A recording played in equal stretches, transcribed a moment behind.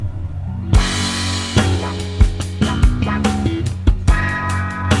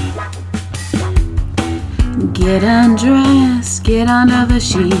Get undressed, get under the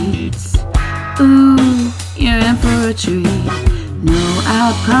sheets. Ooh, you're in for a treat. No,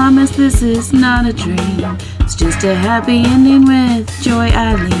 I promise this is not a dream. It's just a happy ending with Joy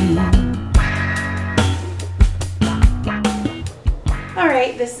Eileen.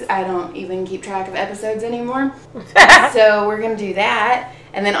 Alright, I don't even keep track of episodes anymore. So we're going to do that.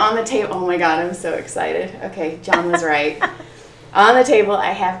 And then on the table, oh my god, I'm so excited. Okay, John was right. On the table,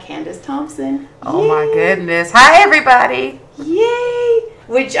 I have Candace Thompson. Oh my goodness. Hi, everybody. Yay!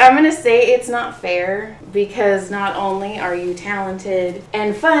 Which I'm going to say it's not fair because not only are you talented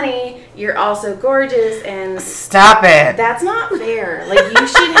and funny, you're also gorgeous and... Stop it. That's not fair. Like, you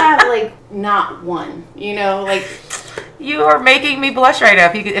should have, like, not one. You know, like... You are making me blush right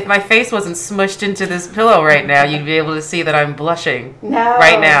now. If my face wasn't smushed into this pillow right now, you'd be able to see that I'm blushing. No.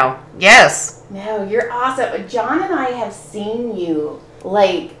 Right now. Yes. No, you're awesome. John and I have seen you,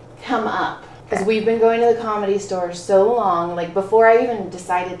 like, come up. Because we've been going to the Comedy Store so long, like, before I even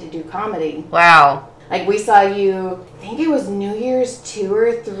decided to do comedy. Wow. Like, we saw you, I think it was New Year's 2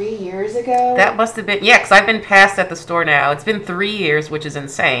 or 3 years ago. That must have been, yeah, because I've been passed at the store now. It's been 3 years, which is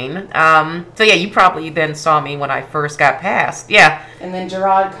insane. So, yeah, you probably then saw me when I first got passed. Yeah. And then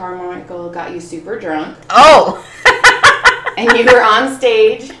Gerard Carmichael got you super drunk. Oh! And you were on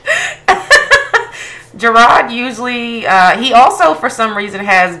stage. Gerard usually, he also for some reason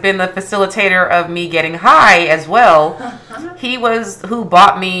has been the facilitator of me getting high as well. He was who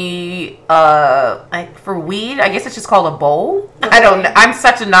bought me, like for weed, I guess it's just called a bowl. Okay. I don't know. I'm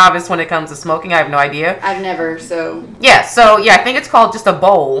such a novice when it comes to smoking. I have no idea. I've never, so. Yeah, I think it's called just a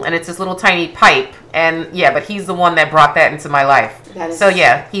bowl and it's this little tiny pipe. And yeah, but he's the one that brought that into my life. So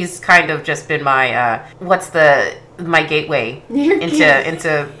yeah, he's kind of just been my, my gateway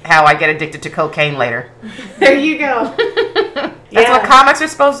into how I get addicted to cocaine later. There you go. That's what comics are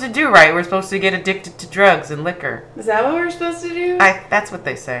supposed to do, right? We're supposed to get addicted to drugs and liquor. Is that what we're supposed to do? That's what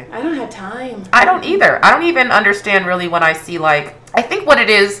they say. I don't have time. I don't either. I don't even understand really when I see like, I think what it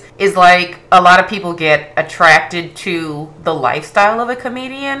is like a lot of people get attracted to the lifestyle of a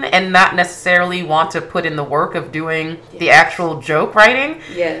comedian and not necessarily want to put in the work of doing the actual joke writing.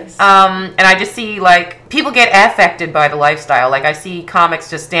 Yes. And I just see like people get affected by the lifestyle. Like I see comics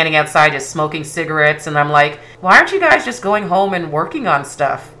just standing outside just smoking cigarettes and I'm like, why aren't you guys just going home and working on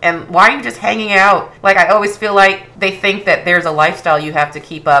stuff? And why are you just hanging out? Like I always feel like they think that there's a lifestyle you have to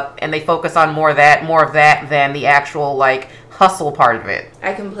keep up and they focus on more of that than the actual like hustle part of it.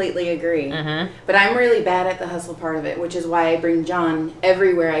 I completely agree. Mm-hmm. But I'm really bad at the hustle part of it, which is why I bring John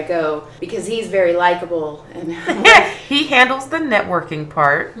everywhere I go because he's very likable and he handles the networking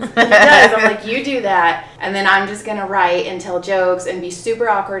part. He does. I'm like, you do that, and then I'm just gonna write and tell jokes and be super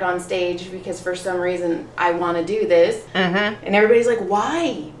awkward on stage because for some reason I want to do this. Mm-hmm. And everybody's like,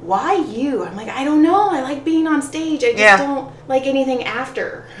 why you? I'm like, I don't know. I like being on stage. I just don't like anything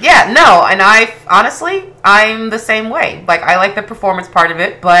after. Yeah, no, and I'm the same way. Like I like the performance part of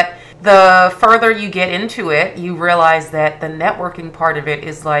it, but the further you get into it, you realize that the networking part of it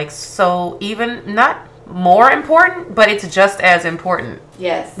is like so even not more important, but it's just as important.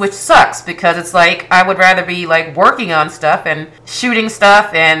 Yes. Which sucks because it's like I would rather be like working on stuff and shooting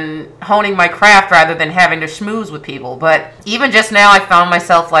stuff and honing my craft rather than having to schmooze with people. But even just now I found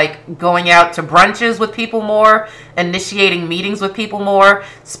myself like going out to brunches with people more, initiating meetings with people more,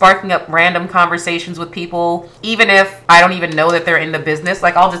 sparking up random conversations with people, even if I don't even know that they're in the business.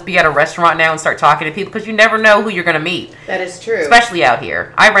 Like I'll just be at a restaurant now and start talking to people because you never know who you're going to meet. That is true. Especially out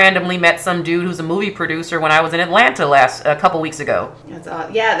here. I randomly met some dude who's a movie producer when I was in Atlanta a couple weeks ago.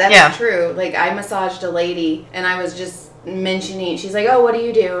 That's true. Like I massaged a lady and I was just mentioning, she's like, oh, what do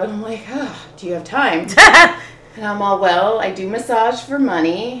you do? And I'm like, oh, do you have time? And I'm all, well, I do massage for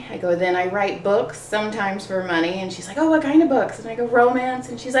money. I go, then I write books sometimes for money. And she's like, oh, what kind of books? And I go, romance.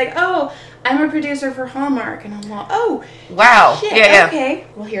 And she's like, oh, I'm a producer for Hallmark. And I'm all, oh, wow. Shit, yeah. Okay.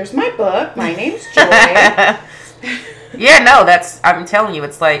 Well, here's my book. My name's Joy. Yeah, no, I'm telling you,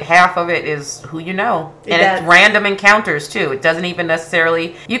 it's like half of it is who you know. And it's random encounters, too. It doesn't even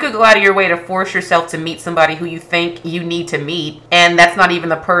necessarily... You could go out of your way to force yourself to meet somebody who you think you need to meet, and that's not even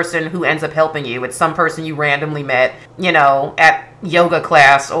the person who ends up helping you. It's some person you randomly met, at yoga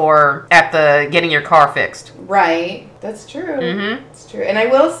class or at the getting your car fixed. Right. That's true. Mm-hmm. It's true. And I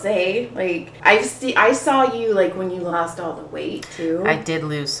will say, like, I saw you, like, when you lost all the weight, too. I did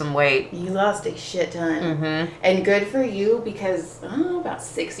lose some weight. You lost a shit ton. Mm-hmm. And good for you because, about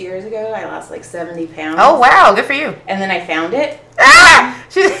 6 years ago, I lost, like, 70 pounds. Oh, wow. Good for you. And then I found it. Ah!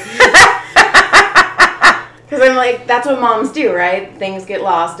 Because Because I'm like, that's what moms do, right? Things get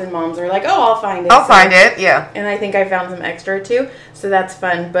lost and moms are like, oh, I'll find it. I'll find it, yeah. And I think I found some extra too, so that's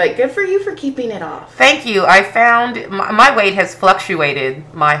fun. But good for you for keeping it off. Thank you. I found my weight has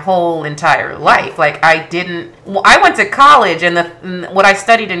fluctuated my whole entire life. Like I went to college, and what I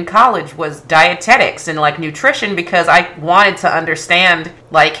studied in college was dietetics and like nutrition, because I wanted to understand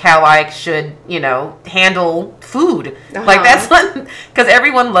like how I should, handle food. Like that's because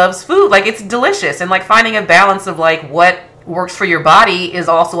everyone loves food. Like it's delicious, and like finding a balance of like what works for your body is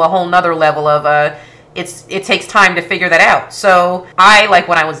also a whole nother level of it takes time to figure that out. So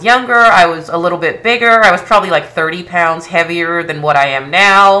when I was younger, I was a little bit bigger. I was probably like 30 pounds heavier than what I am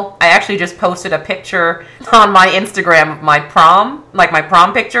now. I actually just posted a picture on my Instagram of my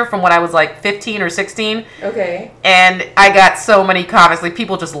prom picture from when I was like 15 or 16. Okay. And I got so many comments, like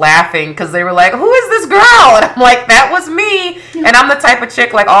people just laughing because they were like, who is this girl? And I'm like, that was me. And I'm the type of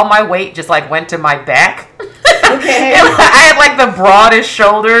chick, like all my weight just like went to my back. Okay. And I had like the broadest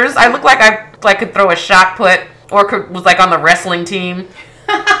shoulders. I looked like I could throw a shot put, or was like on the wrestling team.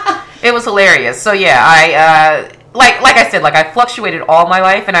 It was hilarious. So yeah, I like I said, like I fluctuated all my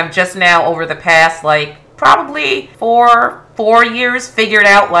life, and I've just now over the past like probably four years figured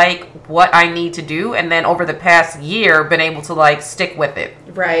out like what I need to do, and then over the past year been able to like stick with it.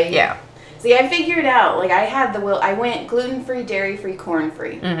 Right. Yeah. See, I figured out, like, I had the will. I went gluten-free, dairy-free,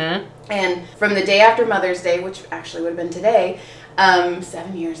 corn-free. Mm-hmm. And from the day after Mother's Day, which actually would have been today,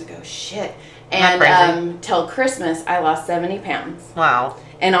 7 years ago, shit. And till Christmas, I lost 70 pounds. Wow.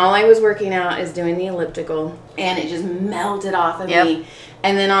 And all I was working out is doing the elliptical, and it just melted off of me.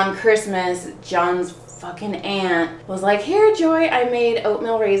 And then on Christmas, John's fucking aunt was like, here, Joy, I made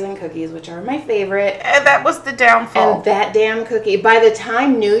oatmeal raisin cookies, which are my favorite. And that was the downfall. And that damn cookie, by the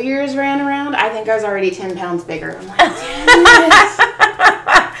time New Year's ran around, I think I was already 10 pounds bigger. I'm like, damn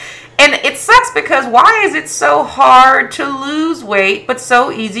it. And it sucks because why is it so hard to lose weight but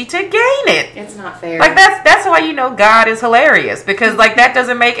so easy to gain it? It's not fair. Like that's why God is hilarious, because like that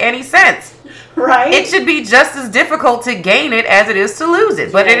doesn't make any sense. Right? It should be just as difficult to gain it as it is to lose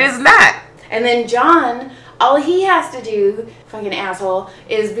it, but it is not. And then John, all he has to do, fucking asshole,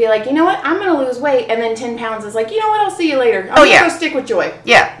 is be like, you know what? I'm going to lose weight. And then 10 pounds is like, you know what? I'll see you later. I'm going to go stick with Joy.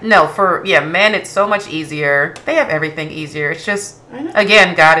 Yeah. No, men, it's so much easier. They have everything easier. It's just,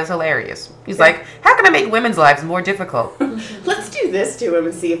 again, God is hilarious. He's like, how can I make women's lives more difficult? Let's do this to him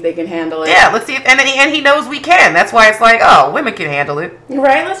and see if they can handle it. Yeah, let's see. And he knows we can. That's why it's like, oh, women can handle it.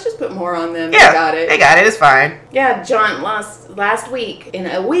 Right? Let's just put more on them. Yeah, they got it. They got it. It's fine. Yeah, John lost last week. In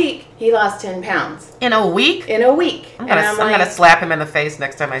a week, he lost 10 pounds. In a week? In a week. I'm gonna slap him in the face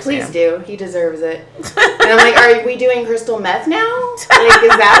next time I see him. Please do. He deserves it. And I'm like, are we doing crystal meth now? Like, is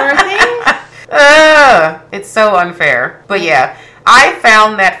that our thing? It's so unfair. But yeah, I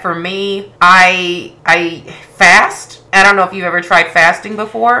found that for me, I fast. I don't know if you've ever tried fasting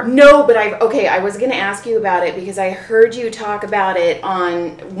before. No, but I was going to ask you about it because I heard you talk about it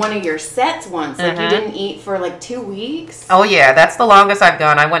on one of your sets once. Like you didn't eat for like 2 weeks. Oh yeah, that's the longest I've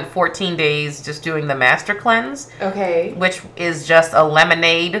gone. I went 14 days just doing the Master Cleanse. Okay. Which is just a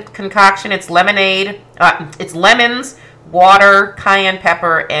lemonade concoction. It's lemonade. It's lemons, water, cayenne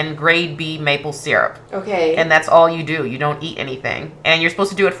pepper, and grade B maple syrup. Okay. And that's all you do. You don't eat anything. And you're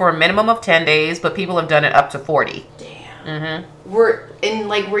supposed to do it for a minimum of 10 days, but people have done it up to 40. Damn. Mm-hmm. Were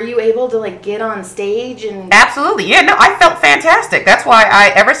you able to like get on stage and? Absolutely, yeah. No, I felt fantastic. That's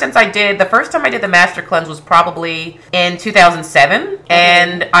why ever since the first time I did the Master Cleanse was probably in 2007,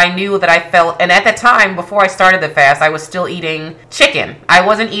 and I knew that I felt. And at that time, before I started the fast, I was still eating chicken. I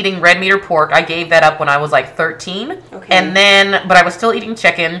wasn't eating red meat or pork. I gave that up when I was like 13, and but I was still eating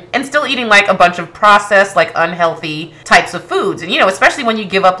chicken and still eating like a bunch of processed, like unhealthy types of foods. And especially when you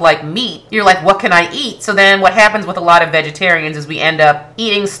give up like meat, you're like, what can I eat? So then, what happens with a lot of vegetarians is we end up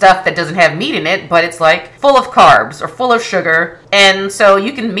eating stuff that doesn't have meat in it, but it's like full of carbs or full of sugar. And so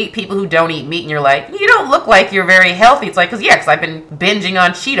you can meet people who don't eat meat and you're like, you don't look like you're very healthy. It's like, because I've been binging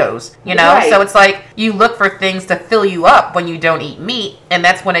on Cheetos, Right. So it's like you look for things to fill you up when you don't eat meat, and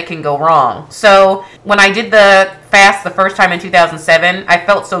that's when it can go wrong. So when I did the fast the first time in 2007, I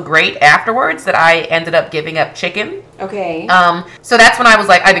felt so great afterwards that I ended up giving up chicken. Okay. So that's when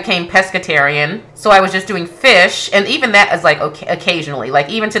I became pescatarian. So I was just doing fish, and even that is like occasionally. Like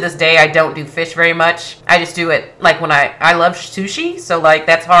even to this day, I don't do fish very much. I just do it like when I love sushi sushi, so like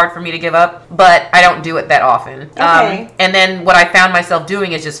that's hard for me to give up, but I don't do it that often. Okay. And then what I found myself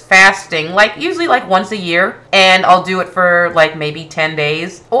doing is just fasting, like usually like once a year, and I'll do it for like maybe 10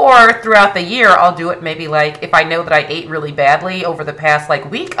 days, or throughout the year I'll do it maybe like if I know that I ate really badly over the past like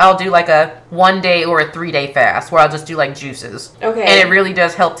week, I'll do like a 1 day or a 3-day fast where I'll just do like juices. Okay. And it really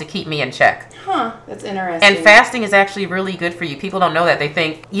does help to keep me in check. Huh, that's interesting. And fasting is actually really good for you. People don't know that. They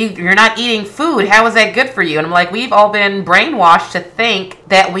think, you're not eating food. How is that good for you? And I'm like, we've all been brainwashed to think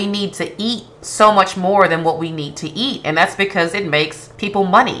that we need to eat so much more than what we need to eat. And that's because it makes people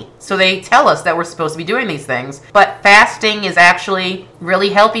money. So they tell us that we're supposed to be doing these things. But fasting is actually really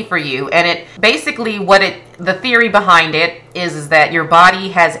healthy for you. And it basically the theory behind it is that your body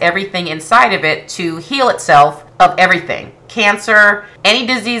has everything inside of it to heal itself of everything. Cancer, any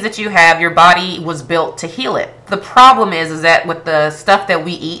disease that you have, your body was built to heal it. The problem is that with the stuff that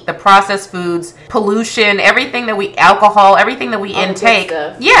we eat, the processed foods, pollution, alcohol, everything that we intake.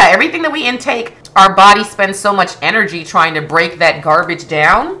 Yeah, everything that we intake, our body spends so much energy trying to break that garbage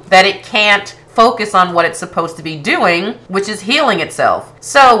down that it can't focus on what it's supposed to be doing, which is healing itself.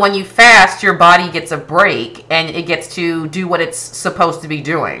 So when you fast, your body gets a break and it gets to do what it's supposed to be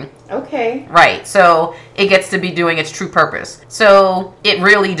doing. Okay. Right. So it gets to be doing its true purpose. So it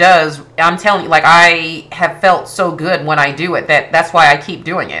really does. I'm telling you, like, I have felt so good when I do it that's why I keep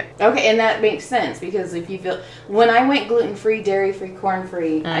doing it. Okay, and that makes sense because if you feel, when I went gluten-free, dairy-free,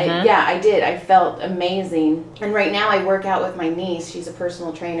 corn-free, I did. I felt amazing. And right now I work out with my niece. She's a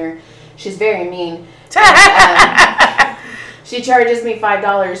personal trainer. She's very mean. She charges me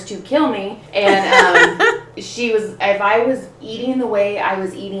 $5 to kill me, and if I was eating the way I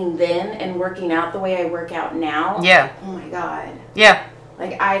was eating then and working out the way I work out now, yeah. Oh my God. Yeah.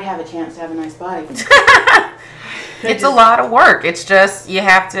 Like, I'd have a chance to have a nice body. It's a lot of work. It's just, you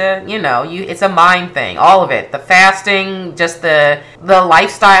have to, it's a mind thing, all of it. The fasting, just the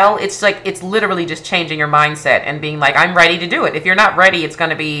lifestyle, it's like, it's literally just changing your mindset and being like, I'm ready to do it. If you're not ready, it's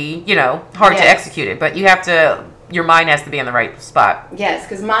going to be, hard to execute it. But your mind has to be in the right spot. Yes,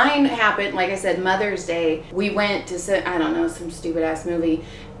 because mine happened, like I said, Mother's Day. We went to, some stupid-ass movie,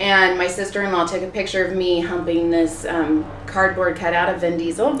 and my sister-in-law took a picture of me humping this cardboard cutout of Vin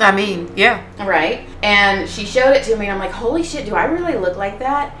Diesel. I mean, yeah. Right? And she showed it to me, and I'm like, holy shit, do I really look like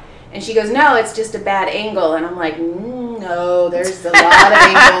that? And she goes, no, it's just a bad angle. And I'm like, no, there's a lot of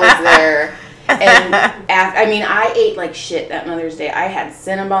angles there. And I ate like shit that Mother's Day. I had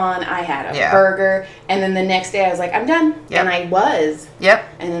Cinnabon, I had a burger, and then the next day I was like, I'm done. Yep. And I was. Yep.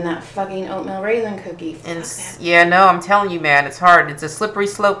 And then that fucking oatmeal raisin cookie. I'm telling you, man, it's hard. It's a slippery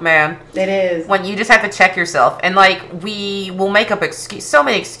slope, man. It is. When you just have to check yourself. And like, we will make up so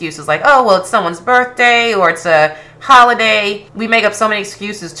many excuses, like, oh, well, it's someone's birthday, or it's a holiday. We make up so many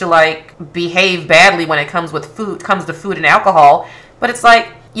excuses to like behave badly when it comes to food and alcohol. But it's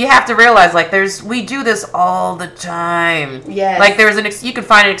like, you have to realize, like, we do this all the time. Yes. Like, you can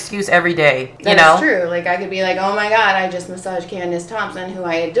find an excuse every day, That's true. Like, I could be like, oh my God, I just massaged Candace Thompson, who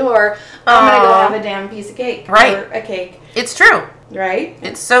I adore. I'm going to go have a damn piece of cake. Right. Or a cake. It's true. Right?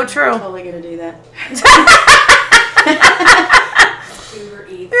 It's so true. I'm totally going to do that. Uber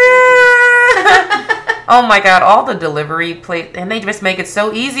Eats. Oh my God, all the delivery and they just make it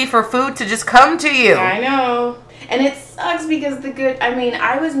so easy for food to just come to you. I know. And it sucks because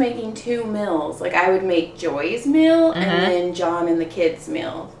I was making 2 meals. Like, I would make Joy's meal and then John and the kids'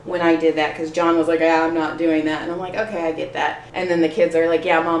 meal when I did that. Because John was like, I'm not doing that. And I'm like, okay, I get that. And then the kids are like,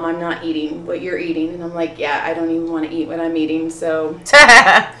 yeah, Mom, I'm not eating what you're eating. And I'm like, yeah, I don't even want to eat what I'm eating. So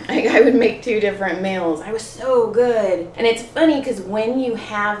I would make 2 different meals. I was so good. And it's funny because when you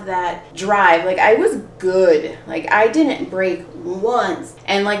have that drive, like, I was good. Like, I didn't break once.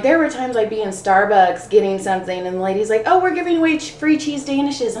 And like, there were times I'd be in Starbucks getting something and the lady's like, oh, we're giving away free cheese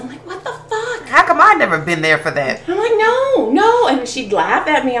danishes. I'm like, what the fuck? How come I've never been there for that? I'm like, no. And she'd laugh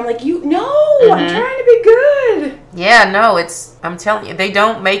at me. I'm like, I'm trying to be good. Yeah, no, I'm telling you, they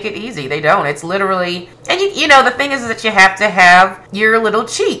don't make it easy. They don't. It's literally, and the thing is that you have to have your little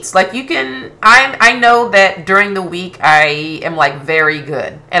cheats. Like, I know that during the week I am like very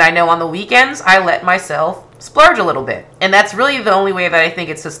good. And I know on the weekends I let myself splurge a little bit. And that's really the only way that I think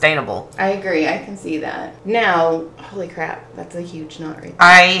it's sustainable. I agree. I can see that. Now, holy crap, that's a huge knot right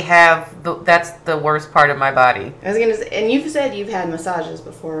there. That's the worst part of my body. I was going to say, and you've said you've had massages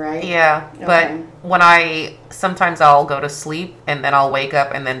before, right? Yeah, okay. But when sometimes I'll go to sleep and then I'll wake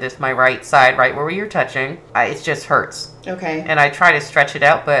up and then just my right side, right where you're touching, it just hurts. Okay. And I try to stretch it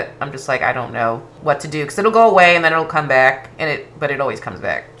out, but I'm just like, I don't know what to do because it'll go away and then it'll come back, but it always comes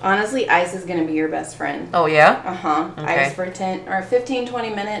back. Honestly, ice is going to be your best friend. Oh, yeah? Uh-huh. Okay. Ice for 10 or 15, 20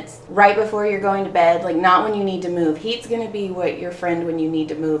 minutes right before you're going to bed. Like, not when you need to move. Heat's going to be your friend when you need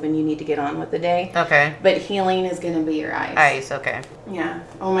to move and you need to get on with the day. Okay. But healing is going to be your ice. Ice, okay. Yeah.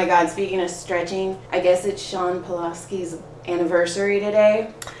 Oh, my God. Speaking of stretching, I guess it's Sean Pulaski's anniversary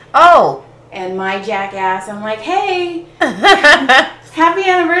today. Oh! And my jackass, I'm like, hey, happy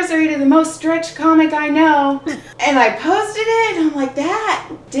anniversary to the most stretched comic I know. And I posted it, and I'm like,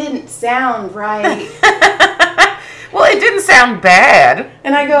 that didn't sound right. Well, it didn't sound bad.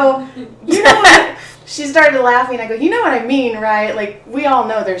 And I go, you know what? She started laughing. I go, you know what I mean, right? Like, we all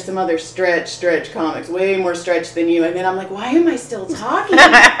know there's some other stretch comics, way more stretched than you. And then I'm like, why am I still talking?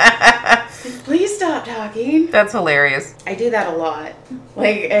 Please stop talking. That's hilarious. I do that a lot.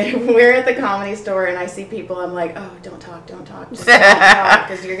 Like, we're at the Comedy Store and I see people, I'm like, oh, don't talk. Just don't talk,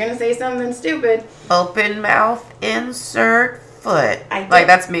 because you're going to say something stupid. Open mouth, insert foot. I did. Like,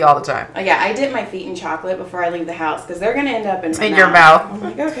 that's me all the time. Oh, yeah, I dip my feet in chocolate before I leave the house because they're going to end up in my In your mouth. I'm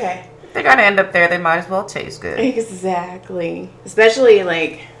like, okay. They're going to end up there. They might as well taste good. Exactly. Especially,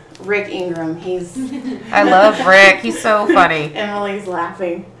 like, Rick Ingram. I love Rick. He's so funny. Emily's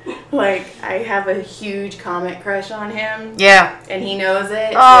laughing. Like, I have a huge comic crush on him. Yeah. And he knows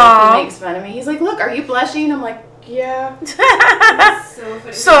it. Aww. So he makes fun of me. He's like, look, are you blushing? I'm like, yeah. That's so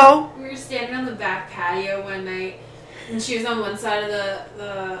funny. So? We were standing on the back patio one night, and she was on one side of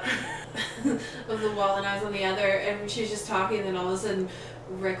the of the wall, and I was on the other, and she was just talking, and then all of a sudden,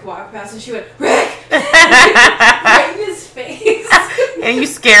 Rick walked past, and she went, Rick! Right in his face. And you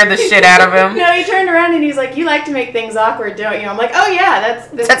scared the shit out of him. No, he turned around and he's like, you like to make things awkward, don't you? I'm like, oh yeah,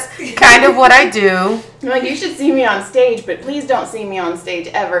 That's kind of what I do. I'm like, you should see me on stage, but please don't see me on stage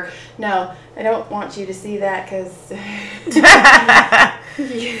ever. No, I don't want you to see that because...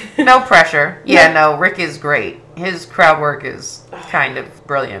 No pressure. Yeah, no, Rick is great. His crowd work is kind of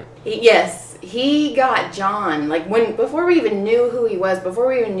brilliant. Yes, he got John, like before we even knew who he was, before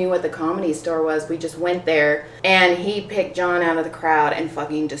we even knew what the Comedy Store was, we just went there and he picked John out of the crowd and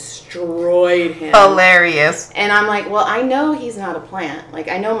fucking destroyed him. Hilarious. And I'm like, well, I know he's not a plant. Like,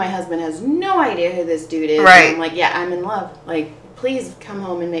 I know my husband has no idea who this dude is. Right. And I'm like, yeah, I'm in love. Like, please come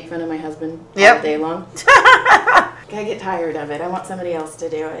home and make fun of my husband Yep. all day long. I get tired of it. I want somebody else to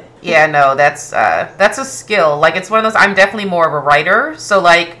do it. Yeah, no, that's a skill. Like, it's one of those, I'm definitely more of a writer. So,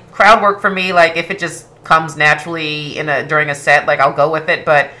 like, crowd work for me, like, if it just comes naturally during a set, like, I'll go with it.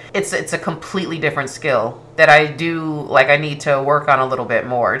 But it's a completely different skill that I do, like, I need to work on a little bit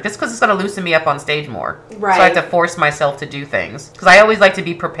more. Just because it's going to loosen me up on stage more. Right. So I have to force myself to do things. Because I always like to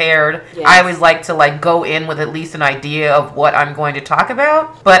be prepared. Yes. I always like to, like, go in with at least an idea of what I'm going to talk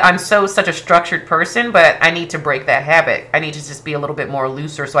about. But I'm such a structured person, but I need to break that habit. I need to just be a little bit more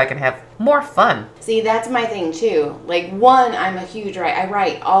looser so I can have more fun. See, that's my thing, too. Like, one, I'm a huge writer. I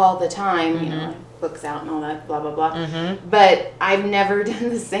write all the time, you know, books out and all that, blah, blah, blah. Mm-hmm. But I've never done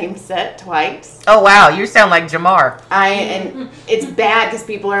the same set twice. Oh, wow. You sound like Jamar. And it's bad because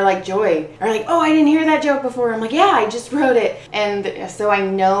people are like, Joy, are like, oh, I didn't hear that joke before. I'm like, yeah, I just wrote it. And so I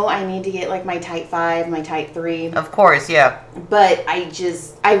know I need to get like my type 5, my type 3. Of course, yeah. But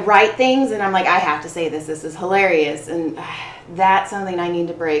I write things and I'm like, I have to say this. This is hilarious. And that's something I need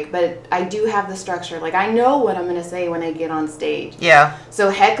to break. But I do have the structure. Like, I know what I'm going to say when I get on stage. Yeah.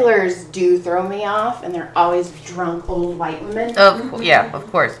 So hecklers do throw me off, and they're always drunk old white women. Yeah, of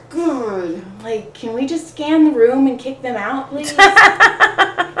course. Good. Like, can we just scan the room and kick them out, please?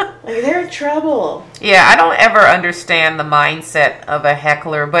 Like, they're trouble. Yeah, I don't ever understand the mindset of a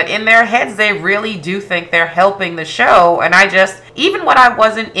heckler, but in their heads, they really do think they're helping the show. And even when I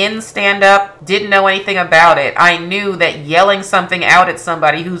wasn't in stand-up, didn't know anything about it, I knew that yelling something out at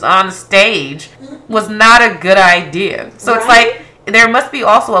somebody who's on stage was not a good idea. So It's like, there must be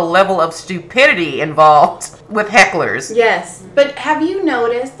also a level of stupidity involved with hecklers. Yes. But have you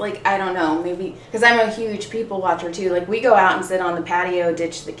noticed, like, I don't know, maybe, because I'm a huge people watcher too, like, we go out and sit on the patio,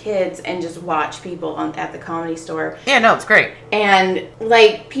 ditch the kids, and just watch people at the Comedy Store. Yeah, no, it's great. And,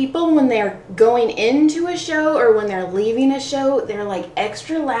 like, people, when they're going into a show or when they're leaving a show, they're, like,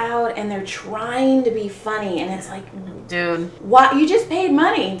 extra loud and they're trying to be funny. And it's like, dude, what? You just paid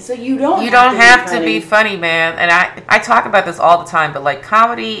money, so you don't have to be funny, man. And I talk about this all the time, but, like,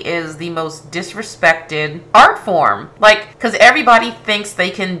 comedy is the most disrespected art form. Like, because everybody thinks they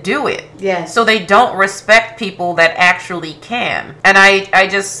can do it. Yes. So they don't respect people that actually can. And I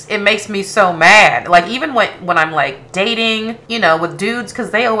just, it makes me so mad. Like, even when I'm, like, dating, you know, with dudes,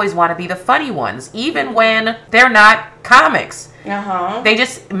 because they always want to be the funny ones. Even when they're not comics. Uh-huh.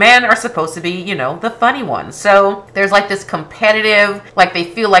 Men are supposed to be, you know, the funny ones. So there's like this competitive, like they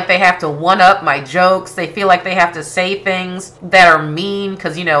feel like they have to one up my jokes. They feel like they have to say things that are mean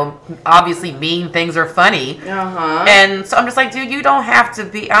because, you know, obviously mean things are funny. Uh-huh. And so I'm just like, dude, you don't have to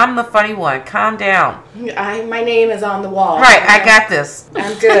be, I'm the funny one. Calm down. My name is on the wall. Right, I got this.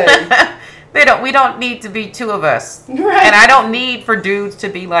 I'm good. We don't need to be two of us. Right. And I don't need for dudes to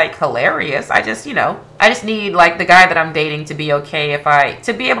be like hilarious. I just need like the guy that I'm dating to be okay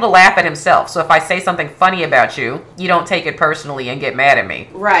to be able to laugh at himself. So if I say something funny about you, you don't take it personally and get mad at me.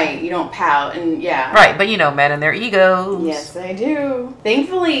 Right. You don't pout and yeah. Right. But you know, men and their egos. Yes, I do.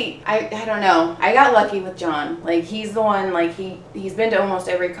 Thankfully, I don't know. I got lucky with John. Like he's the one, like he's been to almost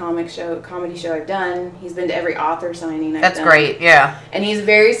every comedy show I've done. He's been to every author signing I've done. That's great. Yeah. And he's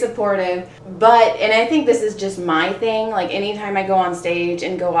very supportive. And I think this is just my thing. Like anytime I go on stage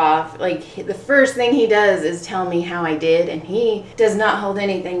and go off, like the first thing he does is tell me how I did, and he does not hold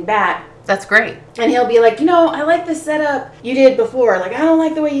anything back. That's great. And he'll be like, you know, I like the setup you did before. Like, I don't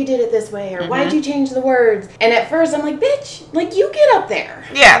like the way you did it this way, or why'd you change the words? And at first I'm like, bitch, like you get up there.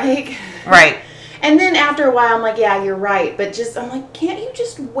 Yeah. Like, right. And then after a while, I'm like, yeah, you're right. But I'm like, can't you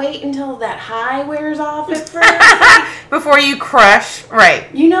just wait until that high wears off at first? Like, before you crush.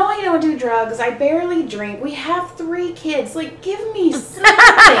 Right. you know I don't do drugs. I barely drink. We have 3 kids. Like, give me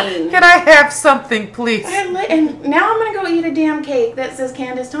something. Can I have something, please? And now I'm going to go eat a damn cake that says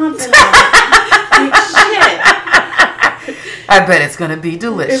Candace Thompson on it. Like, shit. I bet it's going to be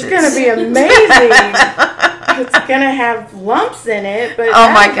delicious. It's going to be amazing. It's going to have lumps in it. But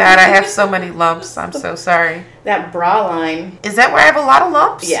oh my God, I have so many lumps. I'm so sorry. That bra line. Is that where I have a lot of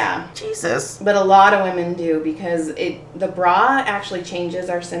lumps? Yeah. Jesus. But a lot of women do because the bra actually changes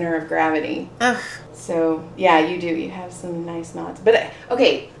our center of gravity. Ugh. So, yeah, you do. You have some nice knots. But,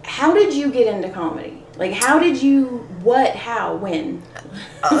 okay, how did you get into comedy? Like, how, when?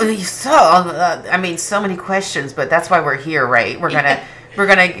 So many questions, but that's why we're here, right? We're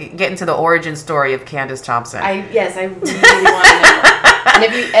gonna get into the origin story of Candace Thompson. I really want to know. And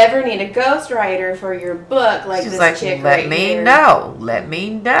if you ever need a ghostwriter for your book, like She's this like, chick let right me here. know. Let me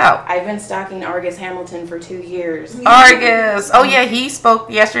know. I've been stalking Argus Hamilton for 2 years. Argus. Oh yeah, he spoke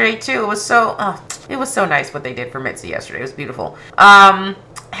yesterday too. It was so nice what they did for Mitzi yesterday. It was beautiful.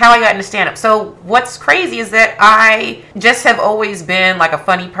 How I got into stand-up. So what's crazy is that I just have always been like a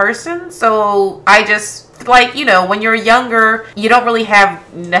funny person. So I just, like, you know, when you're younger, you don't really have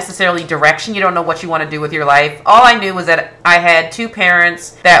necessarily direction. You don't know what you want to do with your life. All I knew was that I had 2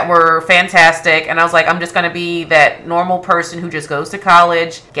 parents that were fantastic. And I was like, I'm just going to be that normal person who just goes to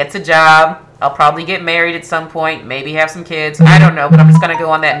college, gets a job. I'll probably get married at some point, maybe have some kids. I don't know, but I'm just going to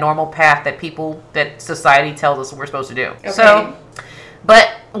go on that normal path that society tells us we're supposed to do. Okay.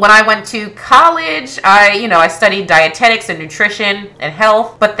 But when I went to college, I studied dietetics and nutrition and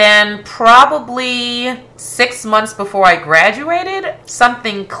health. But then probably 6 months before I graduated,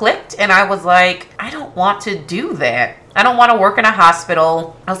 something clicked and I was like, I don't want to do that. I don't want to work in a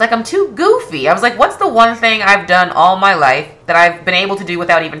hospital. I was like, I'm too goofy. I was like, what's the one thing I've done all my life that I've been able to do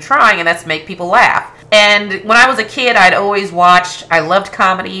without even trying, and that's make people laugh. And when I was a kid, I loved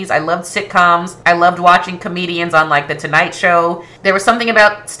comedies, I loved sitcoms, I loved watching comedians on like The Tonight Show. There was something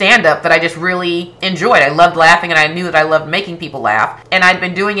about stand-up that I just really enjoyed. I loved laughing, and I knew that I loved making people laugh. And I'd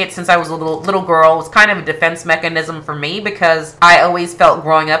been doing it since I was a little girl. It was kind of a defense mechanism for me because I always felt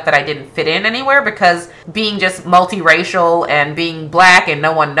growing up that I didn't fit in anywhere, because being just multiracial and being black and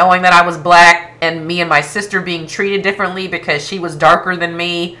no one knowing that I was black, and me and my sister being treated differently because she was darker than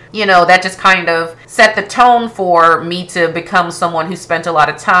me, that just kind of set the tone for me to become someone who spent a lot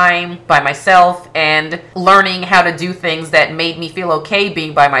of time by myself and learning how to do things that made me feel okay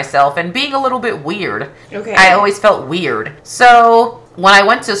being by myself and being a little bit weird. Okay. I always felt weird. So when I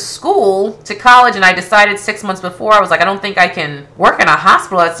went to college, and I decided 6 months before, I was like, I don't think I can work in a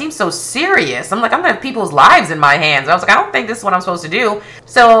hospital. It seems so serious. I'm like, I'm going to have people's lives in my hands. I was like, I don't think this is what I'm supposed to do.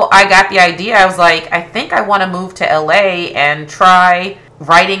 So I got the idea. I was like, I think I want to move to LA and try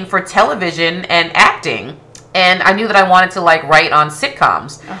writing for television and acting. And I knew that I wanted to write on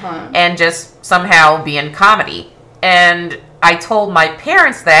sitcoms and just somehow be in comedy. And I told my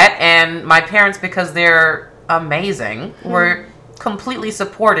parents that, and my parents, because they're amazing, were completely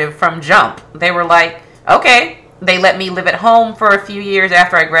supportive from jump. They were like, okay. They let me live at home for a few years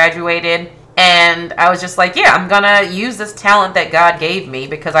after I graduated. And I was just like, yeah, I'm going to use this talent that God gave me,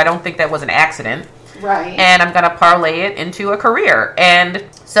 because I don't think that was an accident. Right. And I'm going to parlay it into a career. And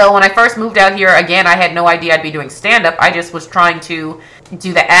so when I first moved out here, again, I had no idea I'd be doing stand-up. I just was trying to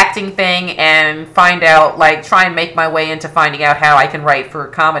do the acting thing and try and make my way into finding out how I can write for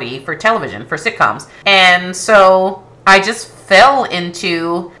comedy, for television, for sitcoms. And so I just fell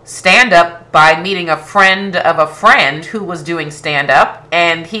into stand-up by meeting a friend of a friend who was doing stand-up,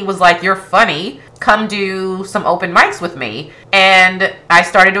 and he was like, "You're funny. Come do some open mics with me." And I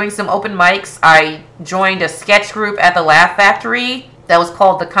started doing some open mics. I joined a sketch group at the Laugh Factory that was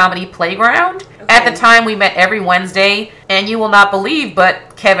called the Comedy Playground. Okay. At the time, we met every Wednesday, and you will not believe,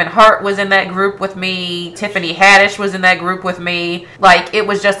 but Kevin Hart was in that group with me. Tiffany Haddish was in that group with me. Like, it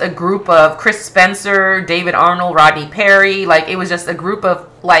was just a group of Chris Spencer, David Arnold, Rodney Perry. Like, it was just a group of,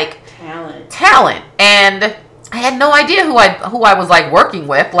 like, talent. And I had no idea who I was, like, working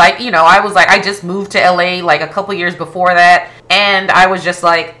with. Like, you know, I just moved to LA, like, a couple years before that, and I was just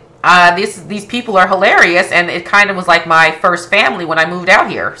like, these people are hilarious, and it kind of was like my first family when I moved out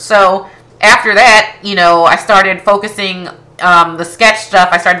here. So after that, you know, I started focusing the sketch stuff.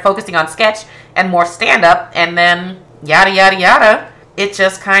 I started focusing on sketch and more stand-up, and then yada, yada, yada. It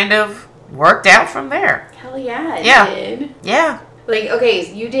just kind of worked out from there. Hell yeah, it did. Yeah. Like, okay,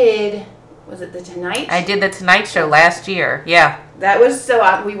 so you did, was it The Tonight Show? I did The Tonight Show last year, yeah. That was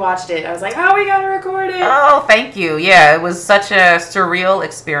so, we watched it. I was like, oh, we gotta record it. Oh, thank you. Yeah, it was such a surreal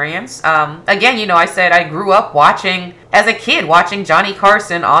experience. Again, you know, I said I grew up as a kid, watching Johnny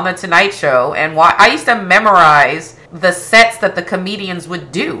Carson on The Tonight Show, and I used to memorize the sets that the comedians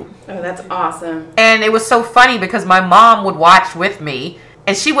would do. Oh, that's awesome. And it was so funny because my mom would watch with me,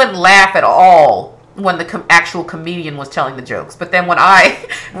 and she wouldn't laugh at all when the actual comedian was telling the jokes. But then when I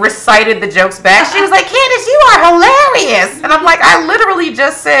recited the jokes back, she was like, "Candace, you are hilarious." And I'm like, I literally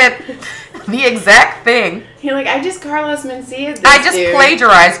just said the exact thing. You're like, I just Carlos Mencia this, I just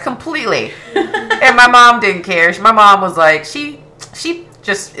plagiarized completely. And my mom didn't care. My mom was like, she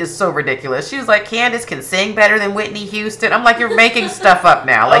just is so ridiculous. She was like, "Candace can sing better than Whitney Houston." I'm like, you're making stuff up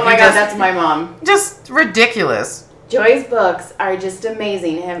now. Like, oh my God, that's my mom. Just ridiculous. Joy's books are just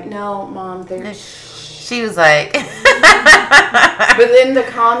amazing. No, Mom, they're... She was like... But in the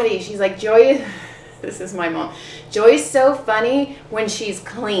comedy, she's like, Joy... This is my mom. Joy's so funny when she's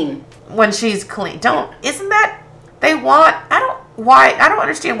clean. When she's clean. Isn't that... They want... I don't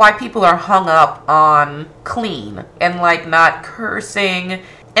understand why people are hung up on clean and, like, not cursing.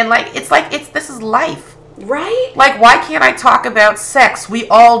 And, like, this is life. Right? Like, why can't I talk about sex? We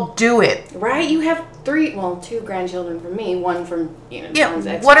all do it. Right? You have two grandchildren from me, one from, John's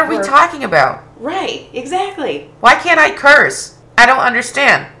ex. What are we talking about? Right, exactly. Why can't I curse? I don't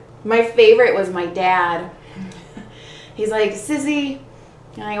understand. My favorite was my dad. He's like, "Sissy,"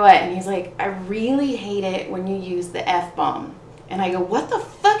 and I go, "What?" And he's like, "I really hate it when you use the F-bomb." And I go, "What the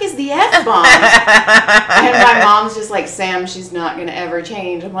fuck is the F-bomb?" And my mom's just like, "Sam, she's not going to ever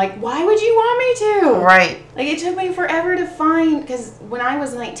change." I'm like, "Why would you want me to?" Right. Like, it took me forever to find, because when I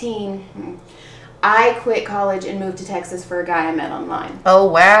was 19, I quit college and moved to Texas for a guy I met online. Oh,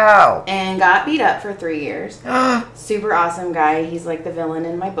 wow. And got beat up for 3 years. Super awesome guy. He's like the villain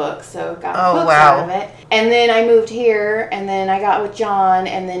in my book, so got books out of it. And then I moved here, and then I got with John,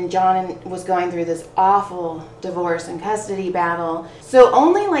 and then John was going through this awful divorce and custody battle. So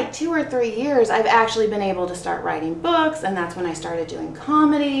only like 2 or 3 years I've actually been able to start writing books, and that's when I started doing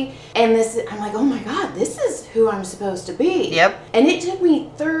comedy. And I'm like, oh my God, this is who I'm supposed to be. Yep. And it took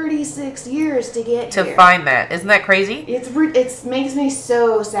me 36 years to get to here. Find that. Isn't that crazy? It makes me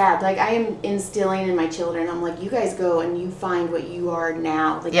so sad. Like, I am instilling in my children, I'm like, you guys go and you find what you are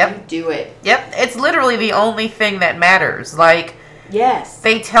now. Like, you do it. Yep. It's literally the only thing that matters. Like, yes.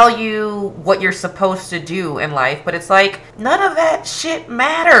 They tell you what you're supposed to do in life, but it's like, none of that shit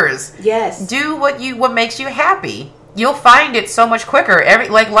matters. Yes. Do what makes you happy. You'll find it so much quicker.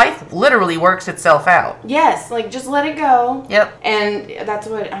 Life literally works itself out. Yes. Like, just let it go. Yep. And that's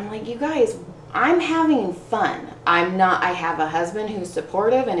what I'm like, you guys, I'm having fun. I have a husband who's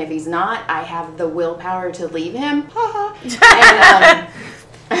supportive, and if he's not, I have the willpower to leave him. And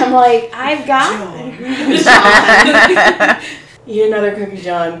I'm like, I've got John. Eat another cookie,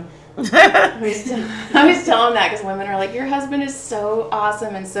 John. I was telling that because women are like, your husband is so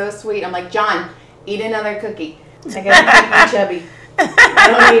awesome and so sweet. I'm like, John, eat another cookie. I gotta keep me chubby. I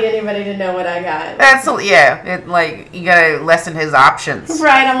don't need anybody to know what I got. You gotta lessen his options.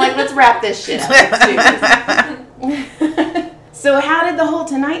 Right, I'm like, let's wrap this shit up. Let's do this. So how did the whole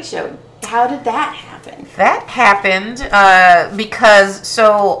Tonight Show, how did that happen? That happened because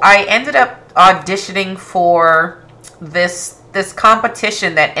I ended up auditioning for this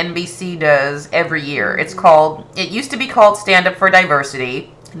competition that NBC does every year. It used to be called Stand Up for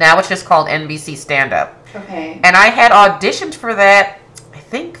Diversity. Now it's just called NBC Stand Up. Okay. And I had auditioned for that, I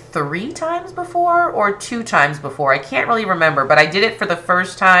think 3 times before or 2 times before. I can't really remember, but I did it for the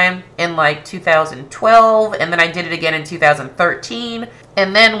first time in like 2012, and then I did it again in 2013.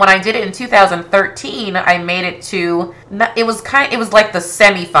 And then when I did it in 2013, I made it to, it was like the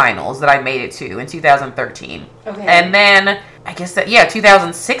semifinals that I made it to in 2013. Okay. And then, I guess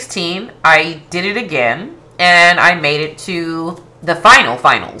 2016, I did it again, and I made it to the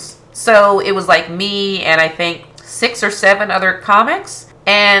finals. So it was like me and I think 6 or 7 other comics.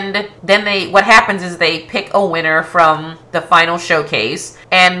 And then what happens is they pick a winner from the final showcase,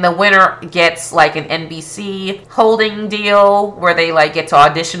 and the winner gets like an NBC holding deal where they like get to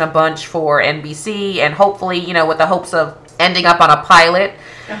audition a bunch for NBC, and hopefully, with the hopes of ending up on a pilot.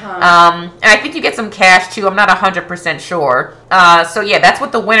 And I think you get some cash too. I'm not 100% sure. So yeah, that's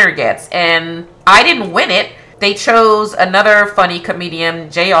what the winner gets. And I didn't win it. They chose another funny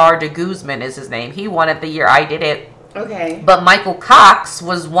comedian, J.R. de Guzman is his name. He won it the year I did it. Okay. But Michael Cox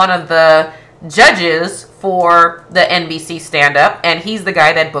was one of the judges for the NBC stand-up, and he's the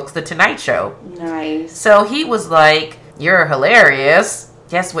guy that books The Tonight Show. Nice. So he was like, "You're hilarious.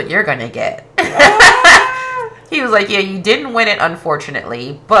 Guess what you're gonna get?" He was like, "Yeah, you didn't win it,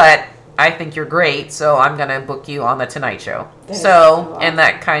 unfortunately, but I think you're great, so I'm gonna book you on The Tonight Show." So awesome. And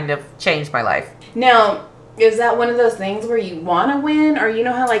that kind of changed my life. Now, is that one of those things where you want to win, or you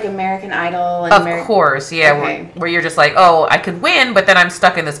know how like American Idol and Of course, yeah, okay. where you're just like, oh, I could win, but then I'm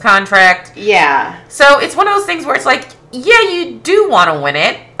stuck in this contract. Yeah. So it's one of those things where it's like, yeah, you do want to win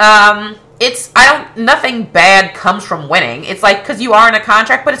it. Nothing bad comes from winning. It's like, because you are in a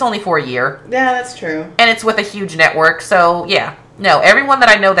contract, but it's only for a year. Yeah, that's true. And it's with a huge network, so yeah. No, everyone that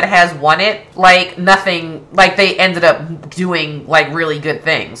I know that has won it, like nothing, like they ended up doing like really good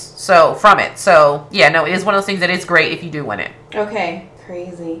things. So from it. So yeah, no, it is one of those things that is great if you do win it. Okay,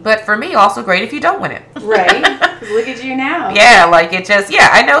 crazy. But for me, also great if you don't win it. Right? 'Cause look at you now. Yeah, like it just,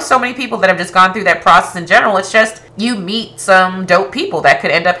 I know so many people that have just gone through that process in general. It's just, you meet some dope people that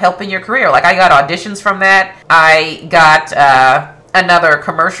could end up helping your career. Like I got auditions from that. I got another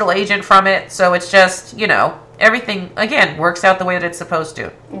commercial agent from it. So it's just, everything, again, works out the way that it's supposed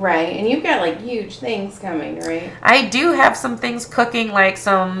to. Right. And you've got, like, huge things coming, right? I do have some things cooking,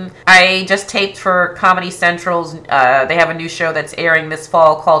 I just taped for Comedy Central's, they have a new show that's airing this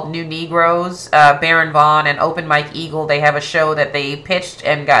fall called New Negroes. Baron Vaughn and Open Mike Eagle, they have a show that they pitched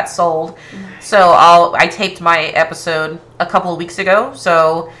and got sold. So I taped my episode a couple of weeks ago,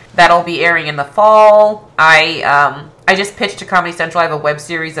 so that'll be airing in the fall. I just pitched to Comedy Central. I have a web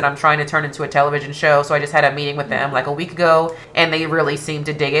series that I'm trying to turn into a television show, so I just had a meeting with them like a week ago, and they really seem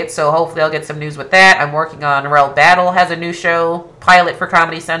to dig it, so hopefully I'll get some news with that. I'm working on Rel Battle has a new show, pilot for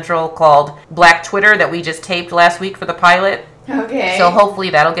Comedy Central called Black Twitter that we just taped last week for the pilot. Okay. So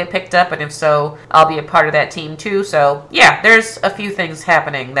hopefully that'll get picked up, and if so, I'll be a part of that team too. So yeah, there's a few things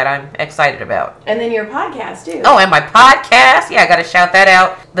happening that I'm excited about. And then your podcast too. Oh, and my podcast. Yeah, I got to shout that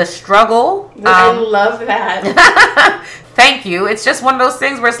out. The Struggle. I love that. Thank you. It's just one of those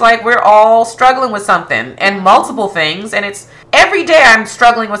things where it's like we're all struggling with something and multiple things, and it's every day I'm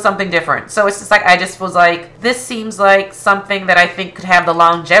struggling with something different. So it's just like I just was like, this seems like something that I think could have the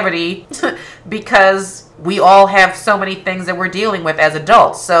longevity because we all have so many things that we're dealing with as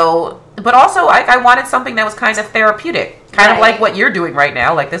adults. So, but also I wanted something that was kind of therapeutic, kind of like what you're doing right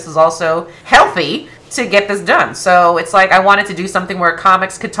now. Like this is also healthy to get this done. So it's like I wanted to do something where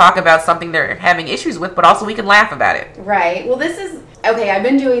comics could talk about something they're having issues with, but also we can laugh about it. Right. Well, this is, okay, I've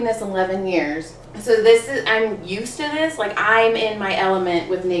been doing this 11 years. So I'm used to this. Like, I'm in my element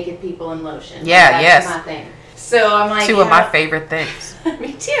with naked people and lotion. Yeah, like, that's my thing. So I'm like... Two of my favorite things.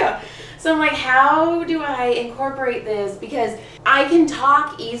 Me too. So I'm like, how do I incorporate this? Because I can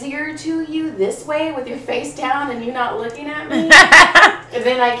talk easier to you this way with your face down and you not looking at me. And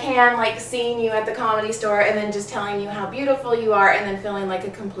then I can, like, seeing you at the Comedy Store and then just telling you how beautiful you are and then feeling like a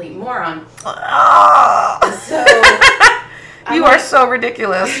complete moron. So... You are so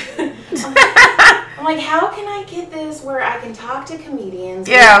ridiculous. I'm like, how can I get this where I can talk to comedians?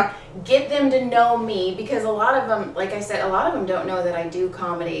 Yeah. Get them to know me, because a lot of them, like I said, a lot of them don't know that I do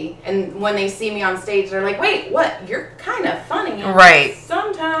comedy. And when they see me on stage, they're like, wait, what? You're kind of funny. Right.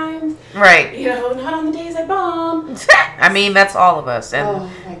 Sometimes. Right. You know, not on the days I bomb. I mean, that's all of us. And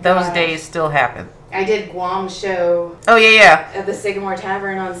those days still happen. I did Guam's show. Oh, yeah. At the Sycamore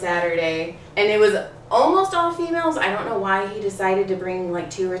Tavern on Saturday. And it was almost all females. I don't know why he decided to bring like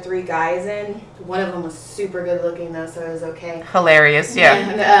 2 or 3 guys in. One of them was super good looking though, so it was okay. Hilarious, yeah.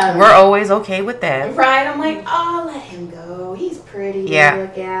 And, we're always okay with that. Right, I'm like, oh, let him go. He's pretty to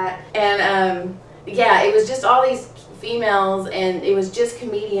look at. And it was just all these females, and it was just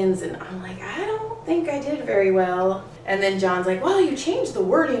comedians, and I'm like, I don't think I did very well. And then John's like, well, you changed the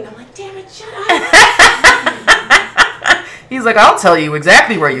wording. I'm like, damn it, shut up. He's like, I'll tell you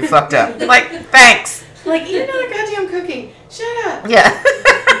exactly where you fucked up. I'm like, thanks. Like, eat another goddamn cookie. Shut up. Yeah.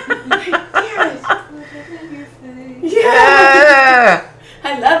 Yeah.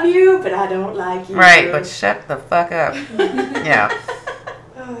 I love you, but I don't like you. Right, but shut the fuck up. Yeah.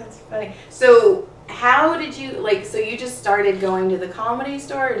 Oh, that's funny. So, how did you, so you just started going to the Comedy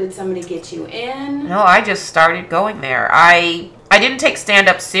Store, or did somebody get you in? No, I just started going there. I didn't take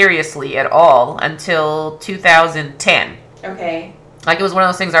stand-up seriously at all until 2010. Okay. Like, it was one of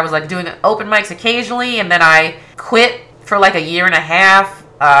those things I was, like, doing open mics occasionally, and then I quit for, like, a year and a half,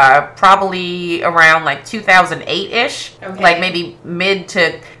 probably around, like, 2008-ish. Okay. Like, maybe mid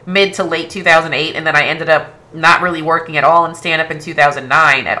to late 2008, and then I ended up not really working at all in stand-up in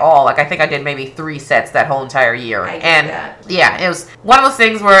 2009 at all. Like, I think I did maybe 3 sets that whole entire year. I get and that. yeah, it was one of those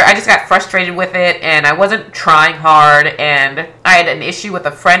things where I just got frustrated with it, and I wasn't trying hard, and I had an issue with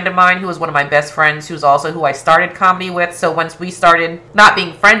a friend of mine who was one of my best friends, who's also who I started comedy with. So once we started not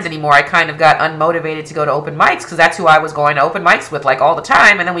being friends anymore, I kind of got unmotivated to go to open mics, because that's who I was going to open mics with, like, all the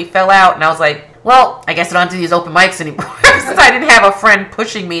time. And then we fell out, and I was like, well, I guess I don't have to do these open mics anymore, since I didn't have a friend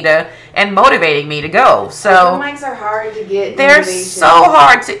pushing me to and motivating me to go. So open mics are hard to get. They're motivation. so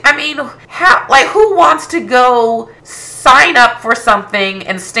hard to. I mean, who wants to go sign up for something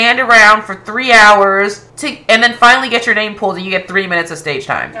and stand around for 3 hours and then finally get your name pulled and you get 3 minutes of stage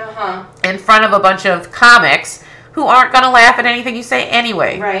time in front of a bunch of comics who aren't going to laugh at anything you say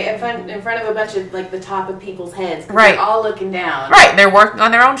anyway. Right, in front of a bunch of, the top of people's heads. Right. They're all looking down. Right, they're working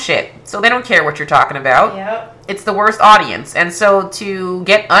on their own shit, so they don't care what you're talking about. Yep. It's the worst audience, and so to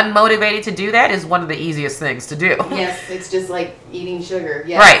get unmotivated to do that is one of the easiest things to do. Yes, it's just like eating sugar.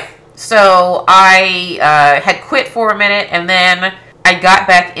 Yes. Right. So I had quit for a minute, and then I got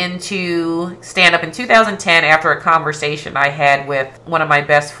back into stand-up in 2010 after a conversation I had with one of my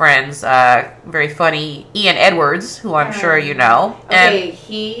best friends, very funny Ian Edwards, who I'm sure you know. Okay, and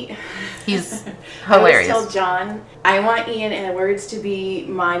he's hilarious. I always tell John, I want Ian Edwards to be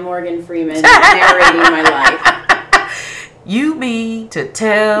my Morgan Freeman narrating my life. You mean to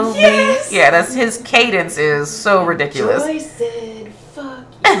tell Yes! me? Yeah, that's his cadence is so ridiculous. Joy said, fuck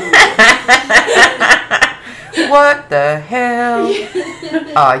you. What the hell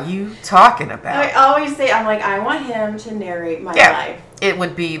are you talking about? I always say, I'm like, I want him to narrate my life. It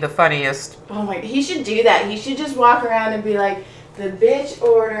would be the funniest. Oh my, he should do that. He should just walk around and be like, the bitch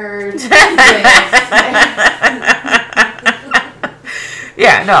ordered this.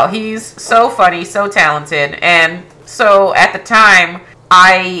 Yeah, no, he's so funny, so talented. And so at the time,